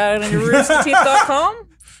up to that on your roosterteeth.com,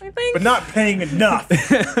 I think. But not paying enough.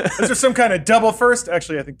 Is there some kind of double first?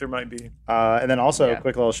 Actually, I think there might be. And then also Yeah. a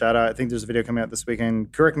quick little shout out. I think there's a video coming out this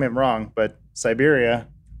weekend. Correct me if I'm wrong, but Siberia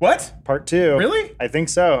What? Part 2. Really? I think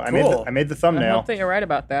so. I Cool. made the I thumbnail. hope that you're right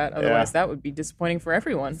about that. Otherwise, that would be disappointing for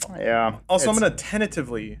everyone. Yeah. Also, I'm It's- going to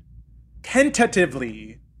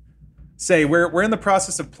tentatively say we're in the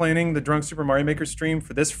process of planning the Drunk Super Mario Maker stream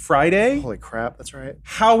for this Friday. Holy crap! That's right.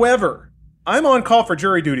 However, I'm on call for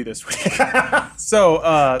jury duty this week. So,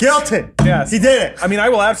 Gilton. Yes. He did it. I mean, I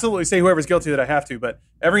will absolutely say whoever's guilty that I have to, but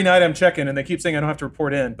every night I'm checking and they keep saying I don't have to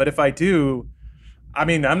report in. But if I do, I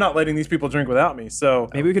mean, I'm not letting these people drink without me. So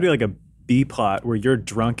Maybe we could do like a B plot where you're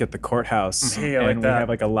drunk at the courthouse Hey, I like and that. we have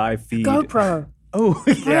like a live feed. GoPro. Oh,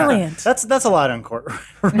 Brilliant. That's a lot on court.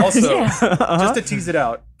 also, just to tease it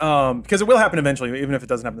out, because it will happen eventually, even if it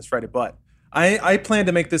doesn't happen this Friday. But I plan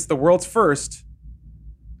to make this the world's first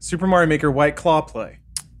Super Mario Maker White Claw play.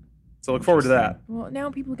 So look forward to that. Well, now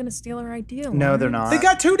people are going to steal our idea. No, they're Lawrence. not. They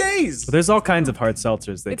got 2 days. There's all kinds of hard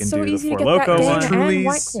seltzers they It's can so do. easy The to Four get that Loko game one, and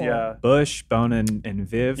White Trulies, Claw. yeah. Bush, Bone, and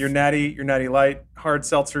Viv. Your natty light hard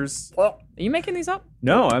seltzers. Are you making these up?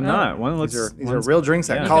 No, I'm not. One looks. These are real drinks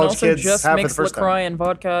that Yeah. You can college also kids just have for the mix first LaCroix time. and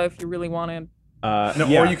vodka if you really wanted. No,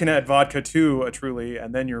 yeah. or you can add vodka to a Truly,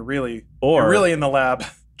 and then you're really Or- in the lab.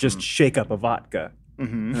 just shake up a vodka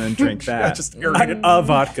Mm-hmm. and then drink that. Just irrigate it. a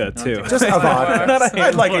vodka too. Just a vodka. Not a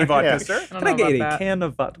I'd like a handful. vodka, Yeah. sir. I don't Can I know get about a that. can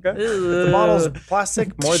of vodka? The bottle's plastic,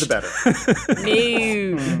 more the better.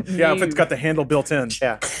 Yeah, if it's got the handle built in.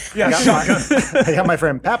 Yeah. Yeah, I got, shotgun. I got my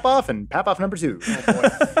friend Papoff and Papoff number 2.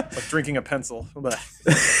 Like drinking a pencil.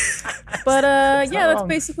 But yeah, that's wrong.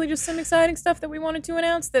 basically just some exciting stuff that we wanted to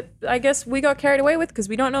announce that I guess we got carried away with because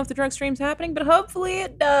we don't know if the drunk stream's happening, but hopefully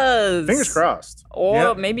it does. Fingers crossed. Or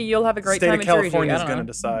Yep. maybe you'll have a great State time of in jury duty. California I is don't going to know.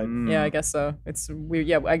 decide. Yeah, I guess so.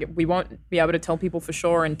 We won't be able to tell people for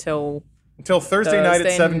sure until Until Thursday night at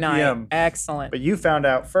Thursday 7 night. p.m. Excellent. But you found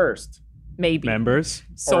out first. Maybe. Members.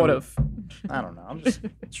 Sort Or- of. I don't know. I'm just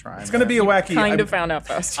trying. It's going to be a wacky. Kind I'm- of found out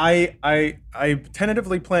first. I'm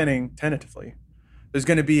tentatively planning, there's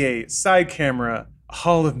going to be a side camera, a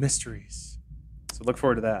Hall of Mysteries. So look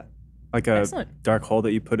forward to that. Like a Excellent. dark hole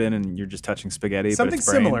that you put in and you're just touching spaghetti. Something but it's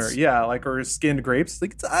brains. similar, yeah, like or skinned grapes,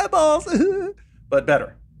 like it's eyeballs, but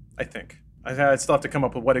better, I think. I still have to come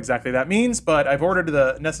up with what exactly that means, but I've ordered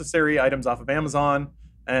the necessary items off of Amazon,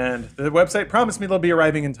 and the website promised me they'll be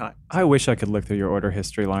arriving in time. I wish I could look through your order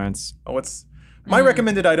history, Lawrence. Oh, my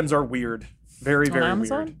recommended items are weird, very On very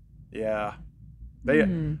Amazon? weird. Yeah,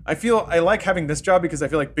 I like having this job because I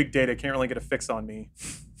feel like big data can't really get a fix on me.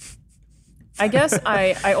 I guess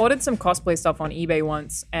I ordered some cosplay stuff on eBay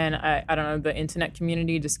once, and I don't know, the internet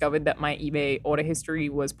community discovered that my eBay order history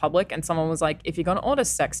was public, and someone was like, if you're going to order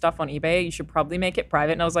sex stuff on eBay, you should probably make it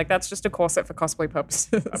private. And I was like, that's just a corset for cosplay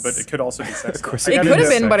purposes. But it could also be sex. Of course stuff. It got could have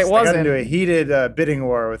into been, but it I got wasn't. into a heated bidding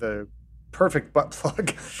war with a perfect butt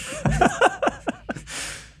plug.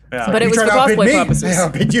 Yeah. But it You was try for to outbid cosplay me, purposes. I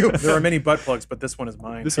outbid you. There are many butt plugs, but this one is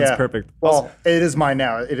mine. This It's one's perfect. Well, it is mine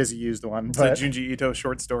now. It is a used one. a But Junji Ito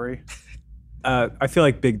short story. I feel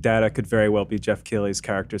like Big Data could very well be Jeff Keighley's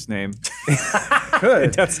character's name.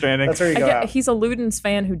 Good. Death Stranding. that's where you go out. He's a Ludens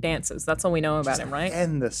fan who dances. That's all we know about him, right?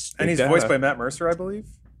 And this. And he's Data. voiced by Matt Mercer, I believe.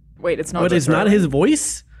 Wait, it's not. But it's not his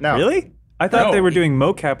voice? No. Really? I thought No. they were doing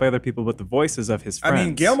mocap by other people, but the voices of his friends. I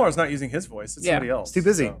mean, Gailmar's not using his voice. It's Yeah. somebody else. He's too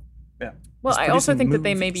busy. So, yeah. Well, I also producing think that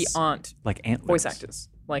they maybe movies. aren't like Antlers. voice actors.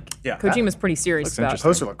 Like, Yeah. Kojima's pretty serious Looks about interesting.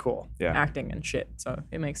 Poster look cool. Yeah. acting and shit, so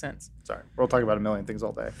it makes sense. Sorry, we'll talk about a million things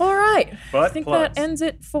all day. All right. But I think plugs. that ends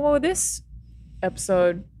it for this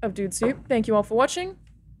episode of Dude Soup. Thank you all for watching,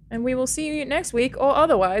 and we will see you next week or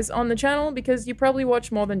otherwise on the channel because you probably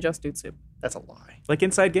watch more than just Dude Soup. That's a lie. Like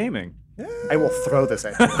Inside Gaming. I will throw this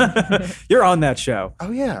at you. You're on that show.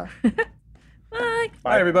 Oh yeah. Bye.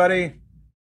 Bye, everybody.